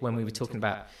magic when we were talking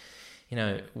about, you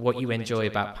know, what you enjoy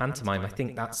about pantomime. I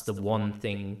think that's the one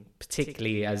thing,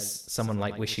 particularly as someone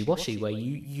like Wishy-Washy, where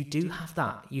you do have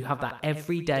that. You have that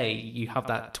every day. You have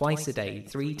that twice a day,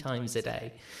 3 times a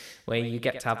day, where you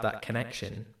get to have that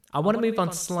connection. I want to move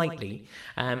on slightly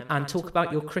and talk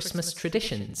about your Christmas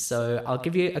traditions. So I'll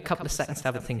give you a couple of seconds to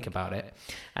have a think about it.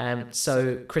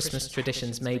 So Christmas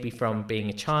traditions maybe from being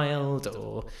a child,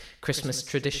 or Christmas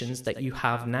traditions that you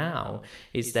have now.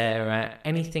 Is there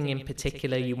anything in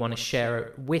particular you want to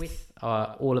share with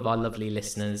all of our lovely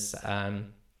listeners,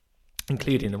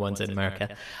 including the ones in America,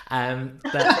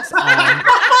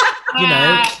 that you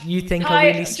know, you think are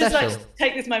really special? Just like to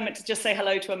take this moment to just say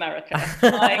hello to America.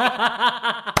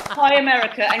 Hi,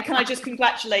 America, and can I just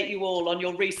congratulate you all on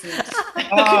your recent...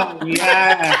 Oh,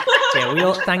 yeah. Yeah, we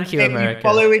all thank you, America.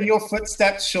 Follow in your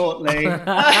footsteps shortly.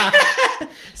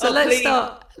 So let's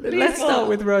start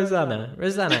with Rosanna.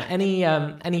 Rosanna,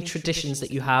 any traditions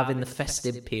that you have in the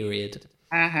festive period?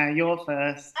 You're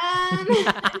first.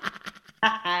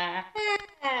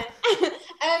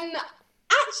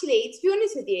 Actually, to be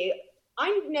honest with you,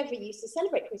 I never used to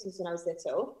celebrate Christmas when I was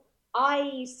little. I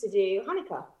used to do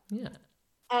Hanukkah. Yeah.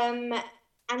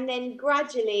 And then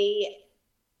gradually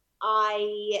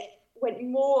I went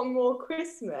more and more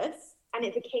Christmas, and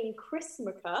it became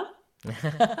Christmaka.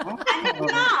 And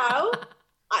now,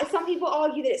 some people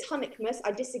argue that it's Hanukkah.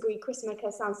 I disagree.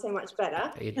 Christmaka sounds so much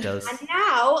better. It does. And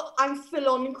now I'm full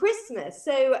on Christmas.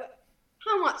 So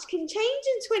how much can change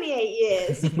in 28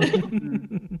 years?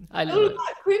 I love all it.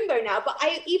 about Crimbo now, but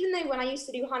even though when I used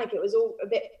to do Hanukkah, it was all a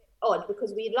bit odd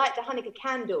because we light the Hanukkah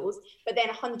candles, but then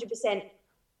 100%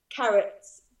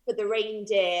 carrots for the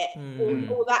reindeer,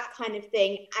 all that kind of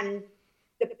thing, and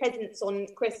the presents on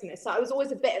Christmas. So I was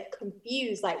always a bit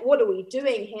confused, like, what are we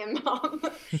doing here, Mum?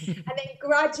 And then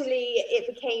gradually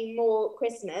it became more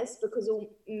Christmas because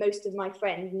most of my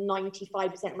friends,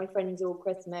 95% of my friends are all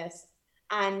Christmas.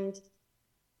 And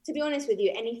to be honest with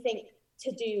you, anything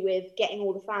to do with getting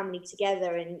all the family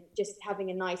together and just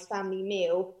having a nice family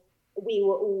meal, we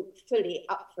were all fully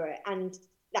up for it. And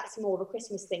that's more of a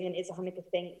Christmas thing than it is a Hanukkah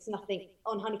thing. It's nothing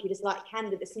on Hanukkah, just light a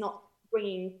candle. It's not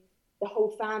bringing the whole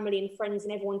family and friends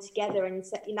and everyone together and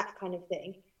that kind of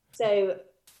thing. So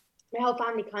my whole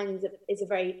family kind of is a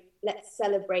very let's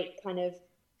celebrate kind of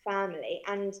family.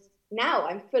 And now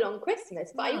I'm full on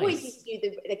Christmas, but I always used to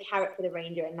do the carrot for the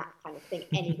reindeer and that kind of thing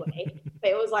anyway. But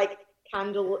it was like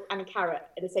candle and carrot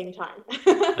at the same time.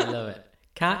 I love it.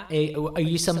 Kat, are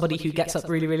you somebody who gets up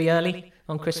really, really early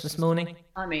on Christmas morning?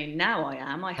 I mean, now I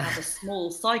am. I have a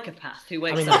small psychopath who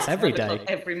wakes that's up every day.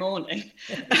 Every morning.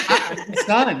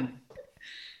 Son.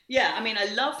 Yeah, I mean, I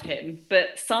love him,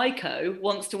 but Psycho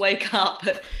wants to wake up.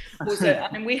 Also,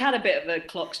 I mean, we had a bit of a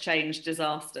clocks change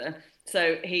disaster,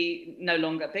 so he no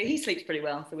longer, but he sleeps pretty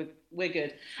well, so we're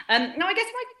good. Now, I guess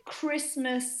my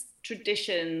Christmas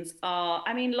traditions are,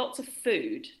 I mean, lots of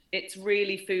food. It's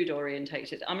really food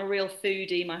orientated. I'm a real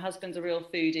foodie. My husband's a real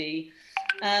foodie.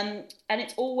 And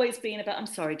it's always been about, I'm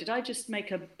sorry, did I just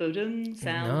make a budum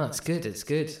sound? No, it's good. It's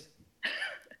good.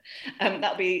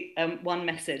 That'll be one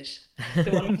message. The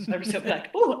one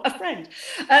like, oh, a friend.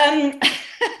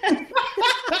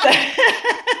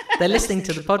 They're listening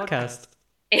to the podcast.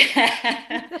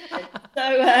 Yeah.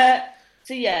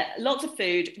 So yeah, lots of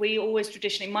food. We always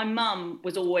traditionally, my mum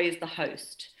was always the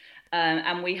host.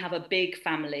 And we have a big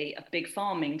family, a big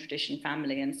farming tradition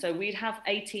family. And so we'd have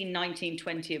 18, 19,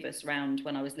 20 of us round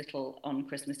when I was little on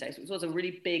Christmas Day. So it was a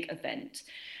really big event.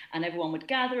 And everyone would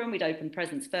gather and we'd open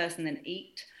presents first and then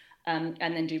eat. And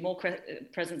then do more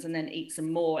presents and then eat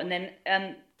some more. And then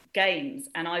games.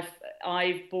 And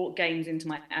I've brought games into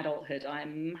my adulthood.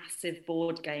 I'm a massive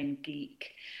board game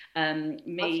geek.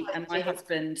 Me and my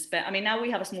husband I mean, now we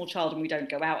have a small child and we don't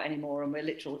go out anymore and we're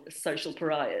literal social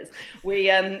pariahs. We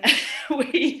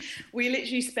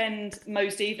literally spend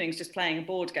most evenings just playing a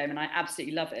board game and I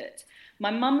absolutely love it. My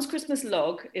mum's Christmas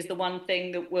log is the one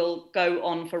thing that will go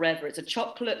on forever. It's a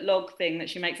chocolate log thing that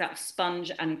she makes out of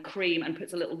sponge and cream and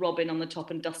puts a little robin on the top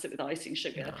and dusts it with icing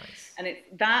sugar. Nice. And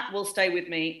that will stay with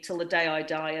me till the day I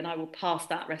die, and I will pass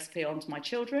that recipe on to my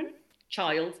children.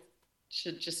 Child,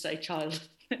 should just say child.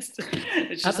 Let's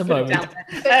just at the moment. Now,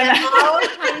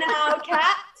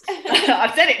 Kat.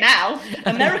 I've said it now.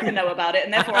 America know about it,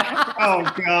 and therefore I have to. Oh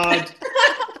God.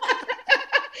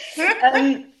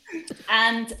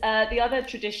 And the other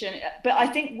tradition, but I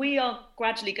think we are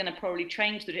gradually going to probably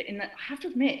change it in that I have to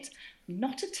admit,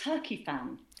 not a turkey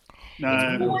fan. No.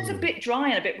 It's always a bit dry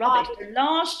and a bit rubbish. So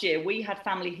last year we had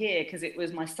family here because it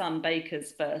was my son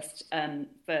Baker's first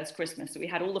Christmas. So we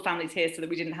had all the families here so that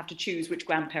we didn't have to choose which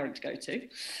grandparent to go to.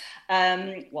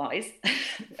 Wise.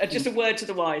 Just a word to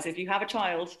the wise. If you have a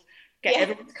child, get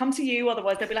everyone to come to you,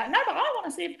 otherwise they'll be like, no, but I want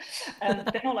to see him.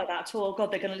 They're not like that at all.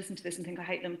 God, they're going to listen to this and think I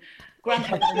hate them.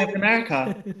 Grandparents live in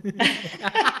America.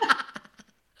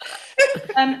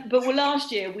 But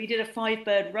last year we did a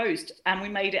 5-bird roast and we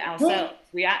made it ourselves.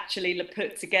 We actually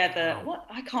put together,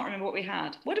 I can't remember what we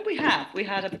had. What did we have? We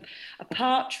had a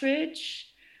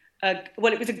partridge, it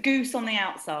was a goose on the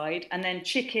outside, and then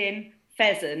chicken,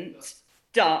 pheasant,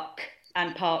 duck,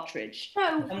 and partridge.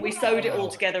 And we sewed it all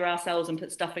together ourselves and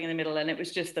put stuffing in the middle, and it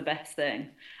was just the best thing.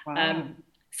 Wow.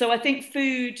 So I think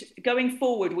food, going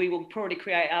forward, we will probably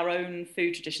create our own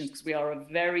food traditions because we are a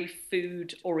very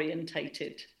food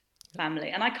orientated family.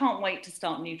 And I can't wait to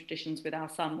start new traditions with our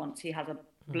son once he has a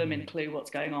blooming clue what's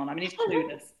going on. I mean, he's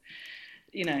clueless.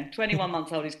 21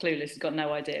 months old, he's clueless, he's got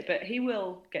no idea, but he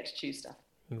will get to choose stuff.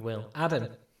 He will. Adam?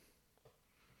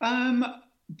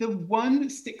 The one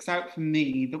that sticks out for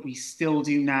me that we still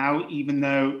do now, even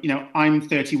though, I'm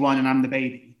 31 and I'm the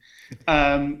baby,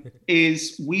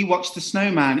 is we watch The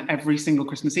Snowman every single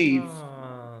Christmas Eve.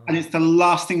 Aww. And it's the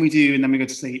last thing we do, and then we go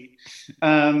to sleep.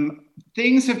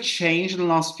 Things have changed in the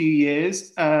last few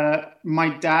years. My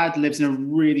dad lives in a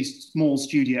really small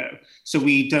studio, so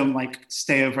we don't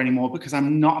stay over anymore because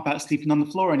I'm not about sleeping on the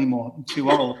floor anymore. I'm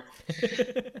too old.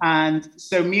 And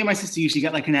so me and my sister usually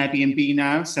get an Airbnb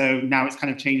now. So now it's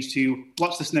kind of changed to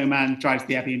watch The Snowman, drive to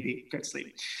the Airbnb, go to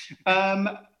sleep.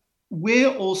 We're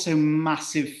also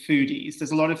massive foodies.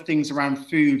 There's a lot of things around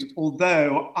food,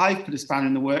 although I've put a spanner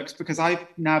in the works because I've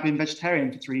now been vegetarian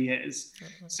for 3 years.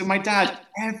 So my dad,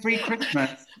 every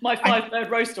Christmas... My 5-bird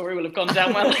roast story will have gone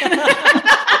down well.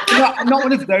 I'm not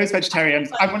one of those vegetarians.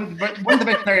 I'm one of the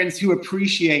vegetarians who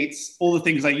appreciates all the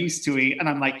things I used to eat. And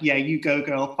I'm like, yeah, you go,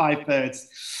 girl, 5 birds.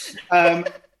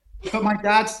 But my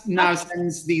dad now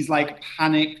sends these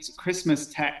panicked Christmas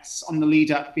texts on the lead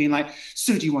up being like,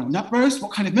 so do you want a nut roast?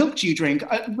 What kind of milk do you drink?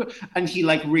 And he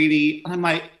really, and I'm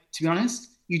like, to be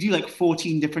honest, you do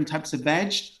 14 different types of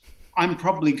veg. I'm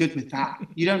probably good with that.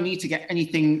 You don't need to get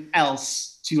anything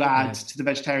else to add to the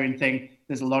vegetarian thing.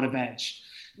 There's a lot of veg.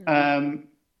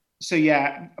 So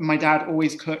yeah, my dad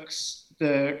always cooks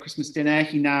the Christmas dinner.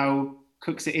 He now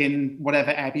cooks it in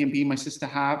whatever Airbnb me and my sister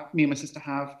have.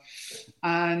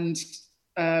 And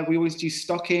we always do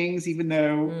stockings, even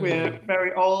though we're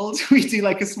very old. We do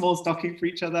like a small stocking for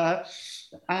each other.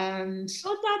 And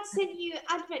your dad sent you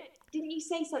advent. Didn't you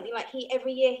say something like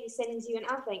every year he sends you an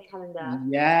advent calendar?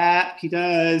 Yeah, he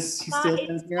does. He still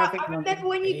sends me an advent calendar. I remember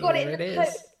when you got it in the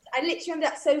post. I literally remember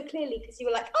that so clearly because you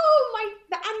were like, "Oh,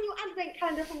 the annual advent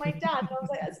calendar for my dad." And I was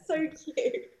like, "That's so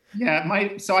cute."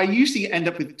 Yeah, so I usually end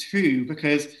up with 2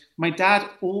 because my dad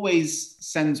always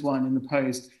sends one in the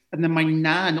post, and then my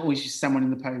nan always used to send one in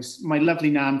the post. My lovely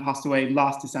nan passed away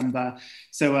last December,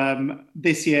 so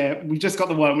this year we just got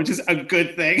the one, which is a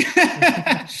good thing.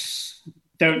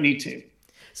 Don't need to.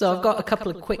 So I've got a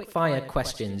couple of quick fire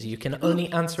questions. You can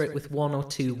only answer it with 1 or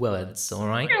 2 words, all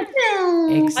right?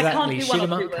 Exactly. I can't do Shoot 1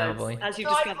 'em or 2 up, words, cowboy. I as you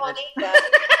can't discovered. either.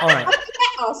 All right.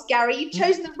 Ask Gary, you've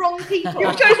chosen the wrong people.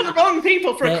 You've chosen the wrong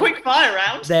people for a quick fire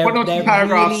round. They're 1 or 2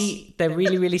 paragraphs.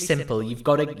 really, really simple. You've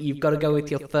got to go with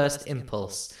your first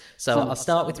impulse. So I'll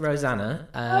start with Rosanna.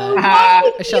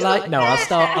 Shall I? No,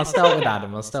 I'll start with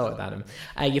Adam.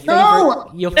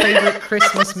 Your favorite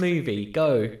Christmas movie?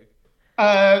 Go.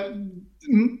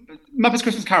 Muppets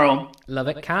Christmas Carol. Love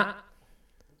it. Kat?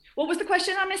 What was the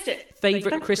question? I missed it.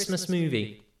 Favorite Christmas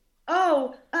movie?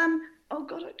 Oh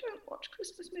God, I don't watch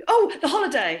Christmas movies. Oh, The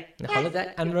Holiday. The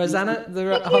Holiday. And Rosanna,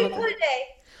 the Holiday.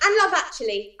 And Love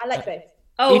Actually. I like both.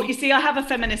 Oh, you see, I have a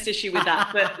feminist issue with that,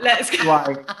 but let's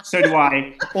go. So do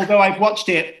I. Although I've watched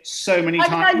it so many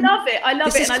times. I love it.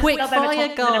 This is and quick I love Emma fire,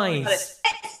 Thompson and everything about guys. it.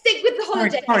 Let's stick with The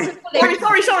Holiday. Sorry.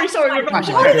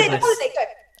 The Holiday,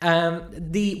 go.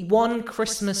 The one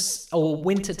Christmas or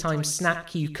wintertime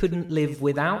snack you couldn't live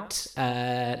without.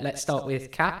 Let's start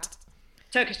with Kat.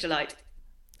 Turkish Delight.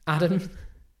 Adam.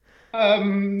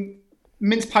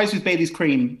 Mince pies with Bailey's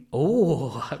cream.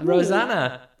 Oh,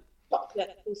 Rosanna.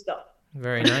 Chocolate, full stop.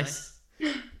 Very nice.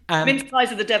 Mince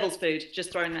pies are the devil's food.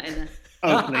 Just throwing that in there.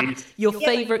 Oh, please. Your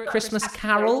favourite Christmas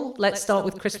carol? Let's start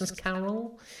with Christmas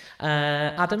Carol.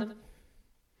 Adam?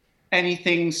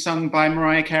 Anything sung by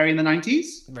Mariah Carey in the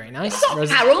 90s? Very nice.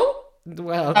 Carol?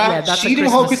 Well, yeah, that's she a did a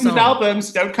whole Christmas Christmas album,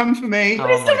 so don't come for me. Oh,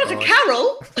 It's still not a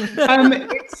carol. It's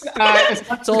as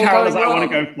much all a carol as going I want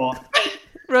to wrong. go for.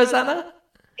 Rosanna?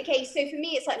 Okay, so for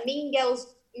me, it's like Mean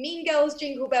Girls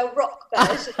Jingle Bell Rock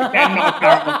version. Again, not a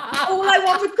carol. All I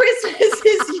want for Christmas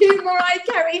is you, Mariah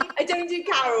Carey. I don't do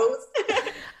carols.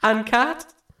 And Kat?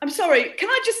 I'm sorry, can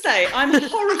I just say, I'm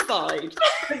horrified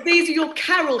that these are your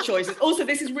carol choices. Also,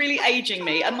 this is really aging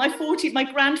me. And my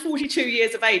grand 42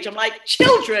 years of age, I'm like,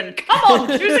 children, come on,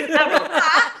 choose a carol.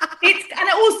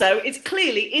 It's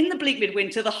clearly in the Bleak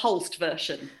Midwinter, the Holst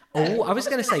version. Oh, I was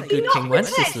going to say Good King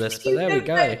Wenceslas, but there we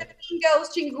go. Mean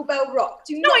Girls Jingle Bell Rock.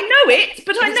 No, I know it,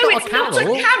 but I know it's not a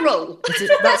carol.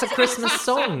 That's a Christmas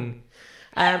song.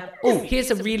 Here's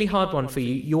a really hard one for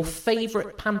you. Your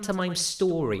favourite pantomime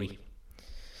story?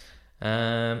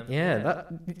 The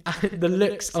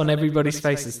looks on everybody's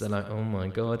faces, they're like, oh my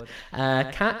God.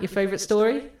 Kat, your favourite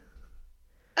story?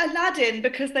 Aladdin,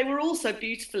 because they were all so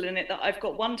beautiful in it that I've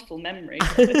got wonderful memories.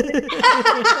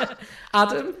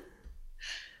 Adam?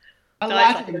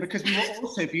 Aladdin, because we were all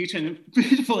so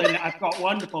beautiful in it. I've got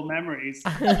wonderful memories.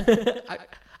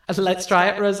 Let's try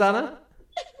it, Rosanna.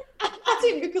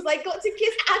 Adam, because I got to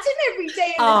kiss Adam every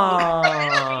day.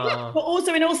 Aww. But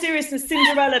also, in all seriousness,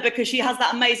 Cinderella, because she has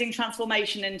that amazing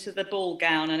transformation into the ball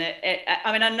gown, and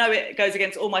I know it goes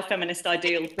against all my feminist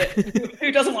ideals, but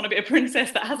who doesn't want to be a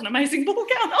princess that has an amazing ball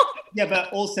gown on? Yeah,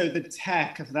 but also the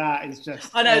tech of that is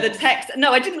just... I know, the text.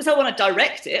 No, I didn't say I want to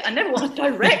direct it. I never want to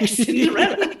direct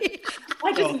Cinderella.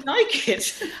 I just like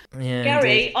it. Yeah,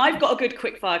 Gary, indeed. I've got a good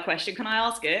quickfire question. Can I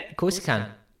ask it? Of course you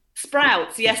can.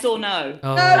 Sprouts, yes or no?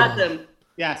 Oh. Adam.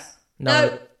 Yes.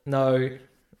 No.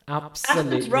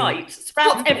 Absolutely. Adam's right.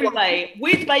 Sprouts every way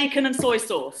with bacon and soy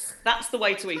sauce. That's the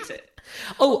way to eat it.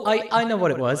 Oh, I know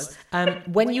what it was.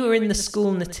 When you were in the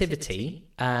school nativity,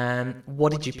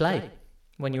 what did you play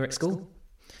when you were at school?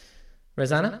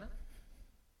 Rosanna?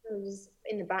 I was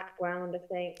in the background, I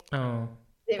think. Oh.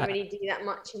 Didn't really do that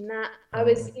much in that. I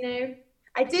was,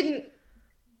 I didn't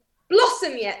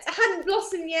blossom yet. I hadn't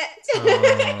blossomed yet.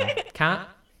 Kat?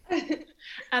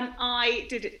 I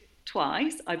did it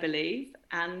twice, I believe.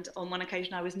 And on one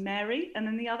occasion I was Mary, and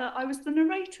then the other I was the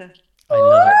narrator. I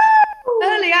love it.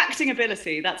 Early acting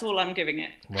ability, that's all I'm giving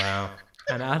it. Wow.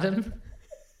 And Adam?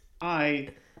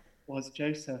 I was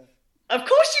Joseph. Of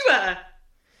course you were.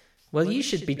 Well, you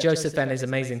should be Joseph and his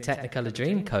amazing Technicolor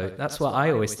Dreamcoat. That's what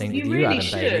I always think with you, really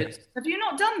Adam Bailey. should. Have you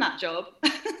not done that job?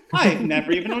 I've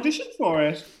never even auditioned for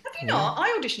it. Have you not?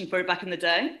 I auditioned for it back in the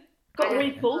day. Got a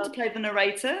recall to play the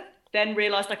narrator. then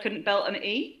realised I couldn't belt an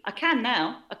E. I can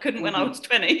now. I couldn't when I was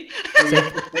 20.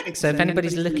 So if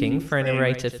anybody's looking for a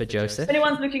narrator for Joseph, if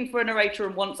anyone's looking for a narrator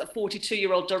and wants a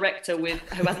 42-year-old director who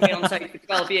hasn't been on stage for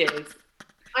 12 years,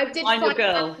 I did find your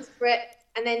girl. For it,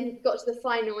 and then got to the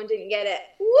final and didn't get it.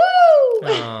 Woo!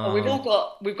 Oh,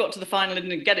 we've got to the final and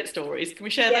didn't get it stories. Can we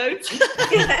share those?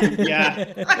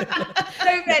 Yeah.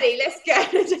 So ready, let's go.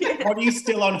 What are you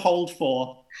still on hold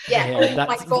for? Yeah, oh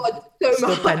my God, so still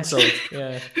much. penciled.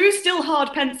 Yeah. Who's still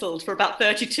hard penciled for about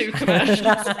 32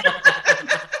 commercials?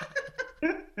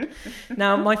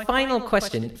 Now, my final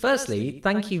question. Firstly,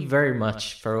 thank you very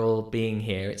much for all being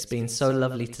here. It's been so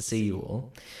lovely to see you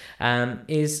all.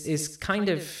 Is kind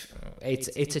of it's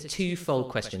a twofold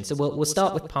question. So we'll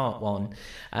start with part one.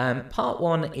 Part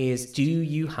one is: do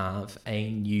you have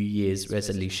a New Year's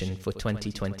resolution for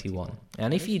 2021?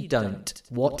 And if you don't,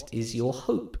 what is your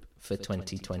hope for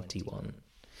 2021?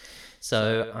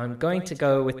 So I'm going to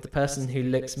go with the person who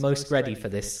looks most ready for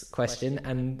this question,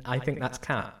 and I think that's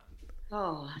Kat.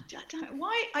 Oh, I don't.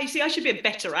 Why? I see. I should be a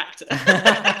better actor.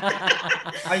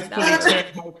 I fully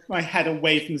turned my head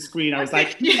away from the screen. I was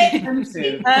like,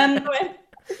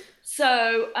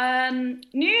 so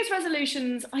New Year's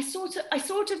resolutions. I sort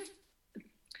of.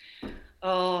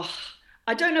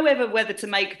 I don't know whether to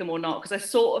make them or not, because I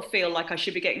sort of feel like I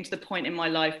should be getting to the point in my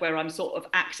life where I'm sort of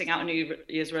acting out a New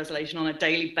Year's resolution on a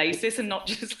daily basis, and not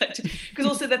just like, because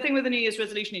also the thing with the New Year's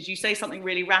resolution is you say something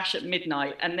really rash at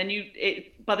midnight and then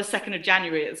by the 2nd of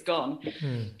January it's gone.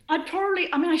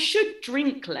 I should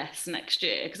drink less next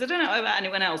year, because I don't know about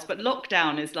anyone else, but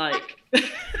lockdown is like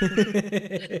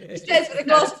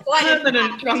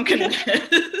permanent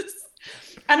drunkenness.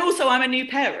 And also, I'm a new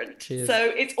parent, Cheers. So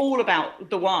it's all about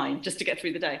the wine just to get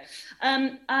through the day.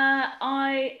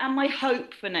 My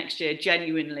hope for next year,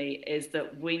 genuinely, is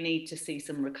that we need to see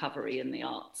some recovery in the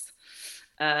arts.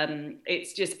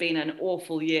 It's just been an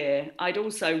awful year. I'd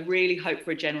also really hope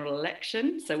for a general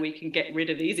election so we can get rid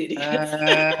of these idiots.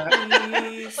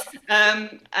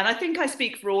 And I think I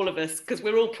speak for all of us, because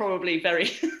we're all probably very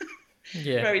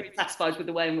very dissatisfied with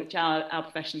the way in which our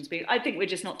profession's been. I think we're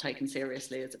just not taken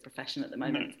seriously as a profession at the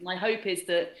moment. My hope is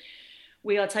that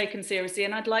we are taken seriously,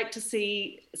 and I'd like to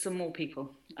see some more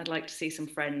people. I'd like to see some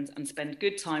friends and spend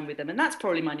good time with them. And that's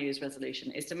probably my New Year's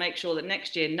resolution, is to make sure that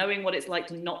next year, knowing what it's like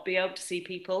to not be able to see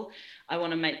people, I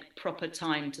want to make proper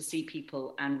time to see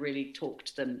people and really talk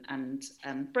to them and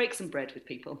break some bread with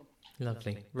people.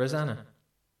 Lovely. Rosanna?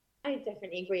 I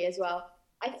definitely agree as well.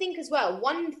 I think as well,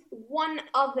 one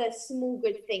other small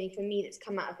good thing for me that's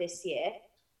come out of this year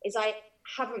is I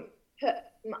haven't put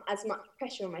as much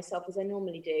pressure on myself as I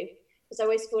normally do, because I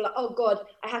always feel like, oh God,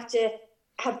 I have to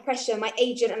have pressure on my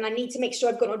agent and I need to make sure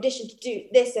I've got an audition to do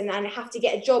this and I have to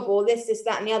get a job or this,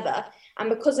 that and the other. And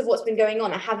because of what's been going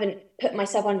on, I haven't put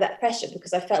myself under that pressure,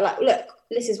 because I felt like, look,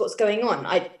 this is what's going on.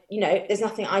 There's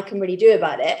nothing I can really do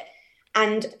about it.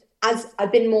 And as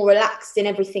I've been more relaxed in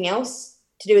everything else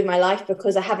to do with my life,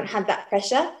 because I haven't had that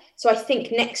pressure. So I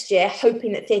think next year,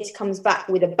 hoping that theatre comes back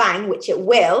with a bang, which it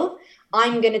will,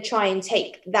 I'm going to try and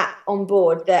take that on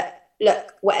board, that,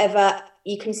 look, whatever,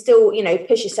 you can still,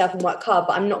 push yourself and work hard,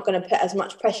 but I'm not going to put as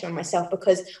much pressure on myself,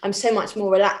 because I'm so much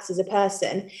more relaxed as a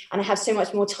person and I have so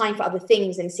much more time for other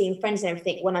things and seeing friends and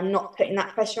everything when I'm not putting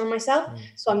that pressure on myself.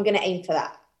 So I'm going to aim for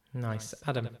that. Nice.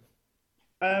 Adam?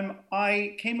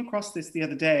 I came across this the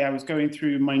other day. I was going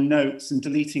through my notes and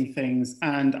deleting things,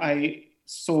 and I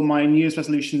saw my New Year's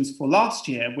resolutions for last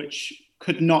year, which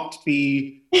could not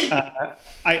be,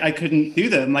 I couldn't do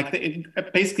them. Like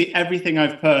basically everything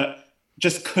I've put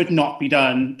just could not be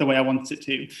done the way I wanted it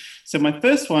to. So my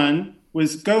first one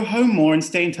was go home more and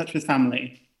stay in touch with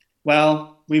family.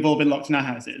 Well, we've all been locked in our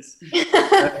houses.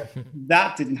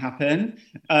 That didn't happen,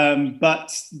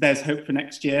 but there's hope for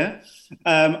next year.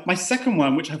 My second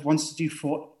one, which I've wanted to do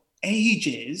for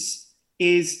ages,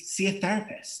 is see a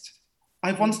therapist.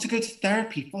 I've wanted to go to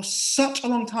therapy for such a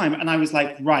long time. And I was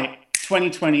like, right,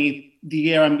 2020, the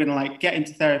year I'm going to get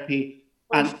into therapy.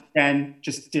 And then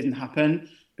just didn't happen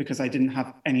because I didn't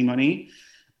have any money.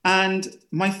 And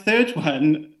my third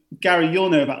one, Gary, you'll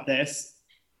know about this,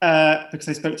 because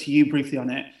I spoke to you briefly on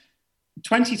it.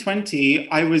 2020,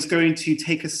 I was going to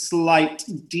take a slight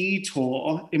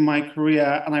detour in my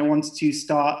career, and I wanted to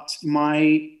start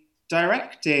my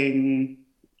directing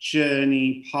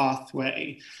journey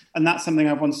pathway. And that's something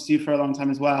I've wanted to do for a long time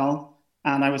as well.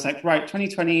 And I was like, right,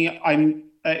 2020,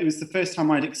 it was the first time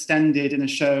I'd extended in a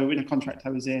show in a contract I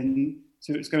was in.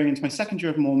 So it was going into my second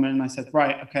year of Mormon. And I said,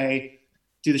 right, okay,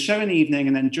 do the show in the evening,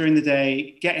 and then during the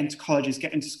day, get into colleges,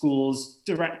 get into schools,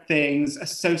 direct things,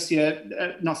 assist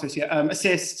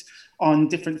on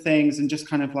different things, and just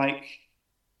kind of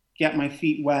get my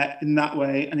feet wet in that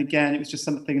way. And again, it was just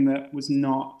something that was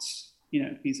not,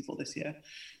 feasible this year.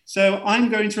 So I'm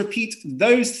going to repeat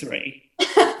those 3.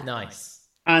 Nice.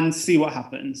 And see what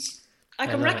happens. I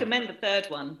can recommend the third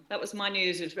one. That was my New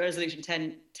Year's resolution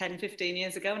 15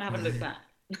 years ago, and I haven't looked back.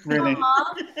 Really?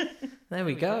 There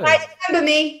we go. Right, remember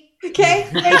me, okay?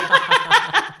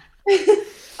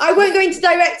 I won't go into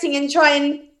directing and try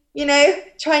and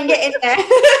get in there.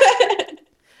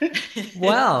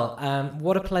 Well,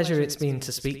 what a pleasure it's been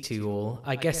to speak to you all.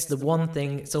 I guess the one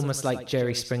thing, it's almost like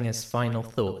Jerry Springer's final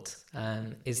thought,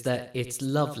 is that it's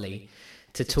lovely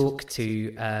to talk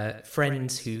to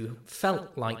friends who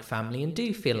felt like family and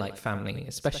do feel like family,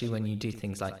 especially when you do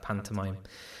things like pantomime.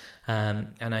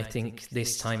 And I think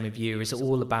this time of year is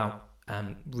all about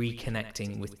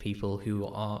reconnecting with people who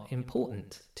are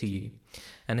important to you.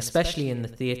 And especially in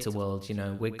the theatre world,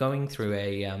 we're going through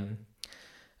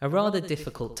a rather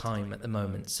difficult time at the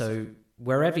moment. So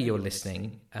wherever you're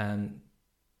listening,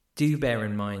 do bear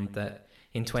in mind that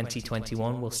in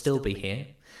 2021 we'll still be here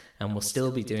and we'll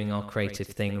still be doing our creative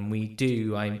thing. And we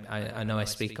do, I know I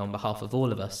speak on behalf of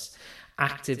all of us,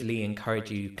 actively encourage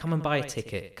you, come and buy a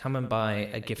ticket, come and buy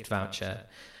a gift voucher.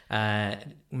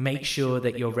 Make sure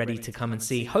that you're ready to come and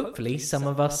see, hopefully, some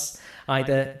of us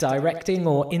either directing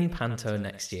or in Panto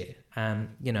next year.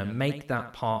 Make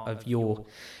that part of your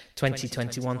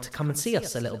 2021 to come and see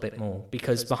us a little bit more,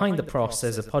 because Behind the Pros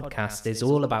as a podcast is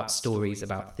all about stories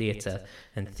about theatre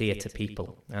and theatre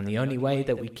people. And the only way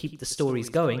that we keep the stories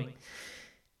going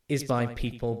is by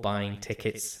people buying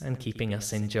tickets and keeping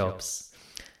us in jobs.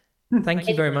 Thank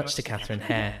you very much to Catherine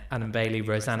Hare, Adam Bailey,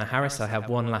 Rosanna Harris. I have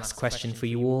one last question for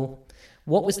you all.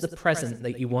 What was the present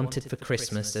that you wanted for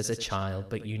Christmas as a child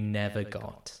but you never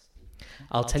got?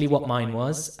 I'll tell you what mine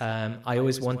was. I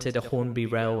always wanted a Hornby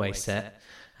Railway set.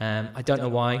 I don't know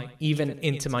why. Even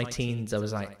into my teens, I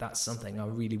was like, that's something I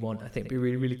really want. I think it'd be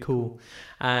really, really cool.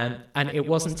 And it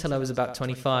wasn't until I was about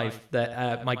 25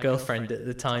 that my girlfriend at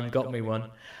the time got me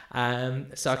one.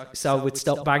 So I would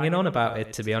stop banging on about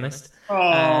it, to be honest.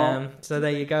 So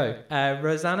there you go.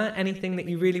 Rosanna, anything that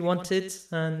you really wanted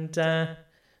and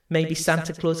maybe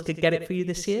Santa Claus could get it for you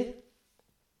this year?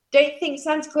 Don't think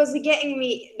Santa Claus is getting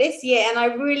me this year, and I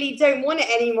really don't want it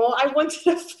anymore. I wanted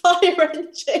a fire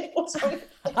engine. What's wrong with me?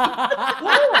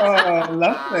 Oh,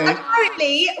 lovely.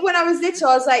 Apparently, when I was little,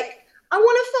 I was like, I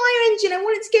want a fire engine. I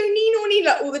want it to go Nina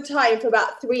Nina all the time for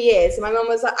about 3 years. And my mum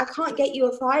was like, I can't get you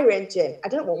a fire engine. I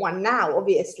don't want one now,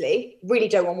 obviously. Really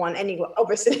don't want one anyway,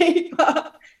 obviously.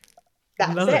 But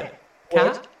that's Love it.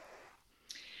 Kat?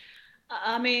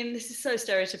 I mean, this is so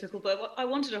stereotypical, but I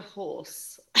wanted a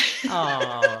horse.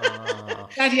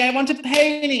 Aww. Daddy, I want a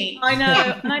pony. I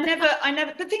know, and I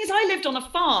never. The thing is, I lived on a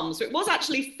farm, so it was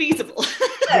actually feasible.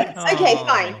 Okay,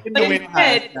 fine. But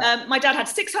instead, my dad had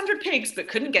 600 pigs, but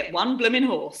couldn't get one blooming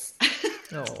horse.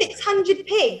 600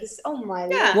 pigs. Oh my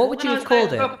Yeah. What would you have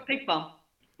called it? Pig farm.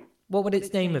 What would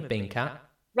its name have been, Kat?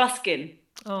 Ruskin.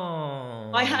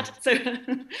 Oh.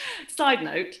 Side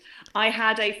note, I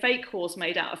had a fake horse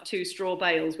made out of 2 straw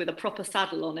bales with a proper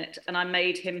saddle on it, and I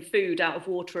made him food out of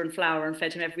water and flour and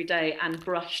fed him every day and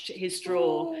brushed his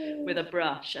straw with a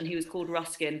brush, and he was called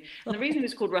Ruskin. And the reason he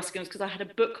was called Ruskin was because I had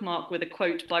a bookmark with a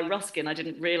quote by Ruskin. I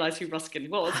didn't realise who Ruskin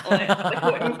was on it. I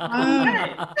thought it was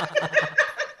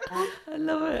I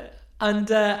love it.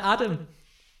 And Adam?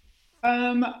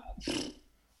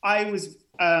 I was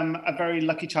a very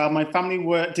lucky child. My family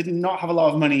did not have a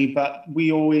lot of money, but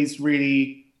we always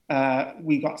really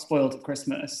we got spoiled at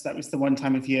Christmas. That was the one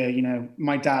time of year,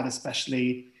 my dad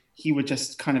especially, he would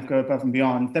just kind of go above and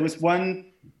beyond. There was one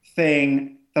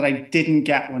thing that I didn't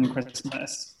get one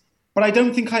Christmas, but I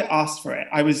don't think I asked for it.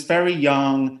 I was very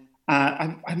young.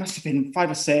 I must have been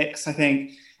 5 or 6, I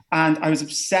think. And I was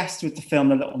obsessed with the film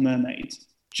The Little Mermaid,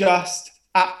 just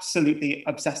absolutely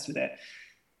obsessed with it.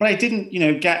 But I didn't,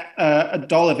 get a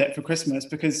doll of it for Christmas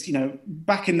because,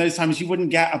 back in those times, you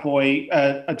wouldn't get a boy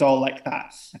a doll like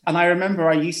that. And I remember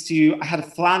I had a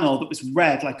flannel that was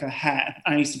red like her hair.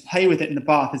 And I used to play with it in the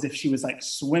bath as if she was like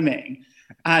swimming.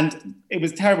 And it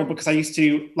was terrible because I used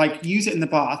to use it in the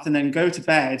bath and then go to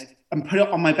bed and put it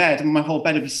on my bed. And my whole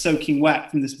bed would be soaking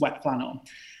wet from this wet flannel.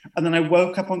 And then I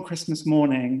woke up on Christmas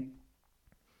morning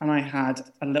and I had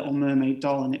a Little Mermaid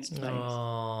doll in its place.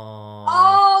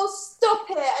 Oh, stop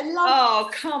it. I love it. Oh,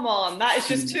 come on. That is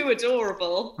just too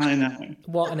adorable. I know.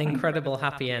 What an incredible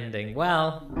happy ending.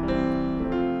 Well.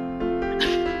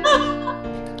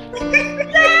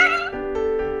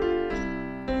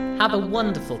 Have a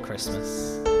wonderful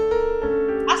Christmas.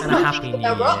 That's And a happy new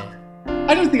year.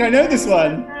 I don't think I know this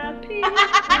one.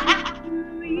 Happy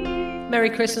New Year. Merry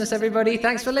Christmas, everybody.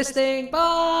 Thanks for listening.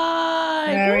 Bye.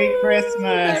 Merry Christmas,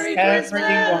 Merry Christmas.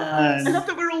 everyone. I love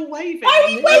that we're all waving. Are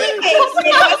we waving?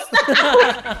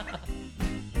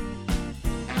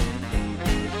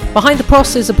 Behind the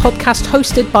Pros is a podcast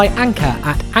hosted by Anchor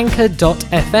at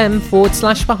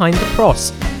anchor.fm/Behind the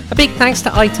Pros. A big thanks to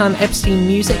Aitan Epstein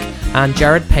Music and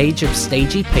Jared Page of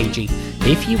Stagey Pagey.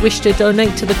 If you wish to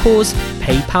donate to the cause,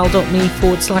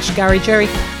 paypal.me/GaryJerry,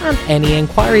 and any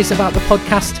enquiries about the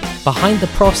podcast,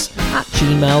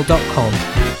 behindthepros@gmail.com.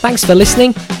 Thanks for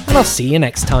listening, and I'll see you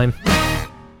next time.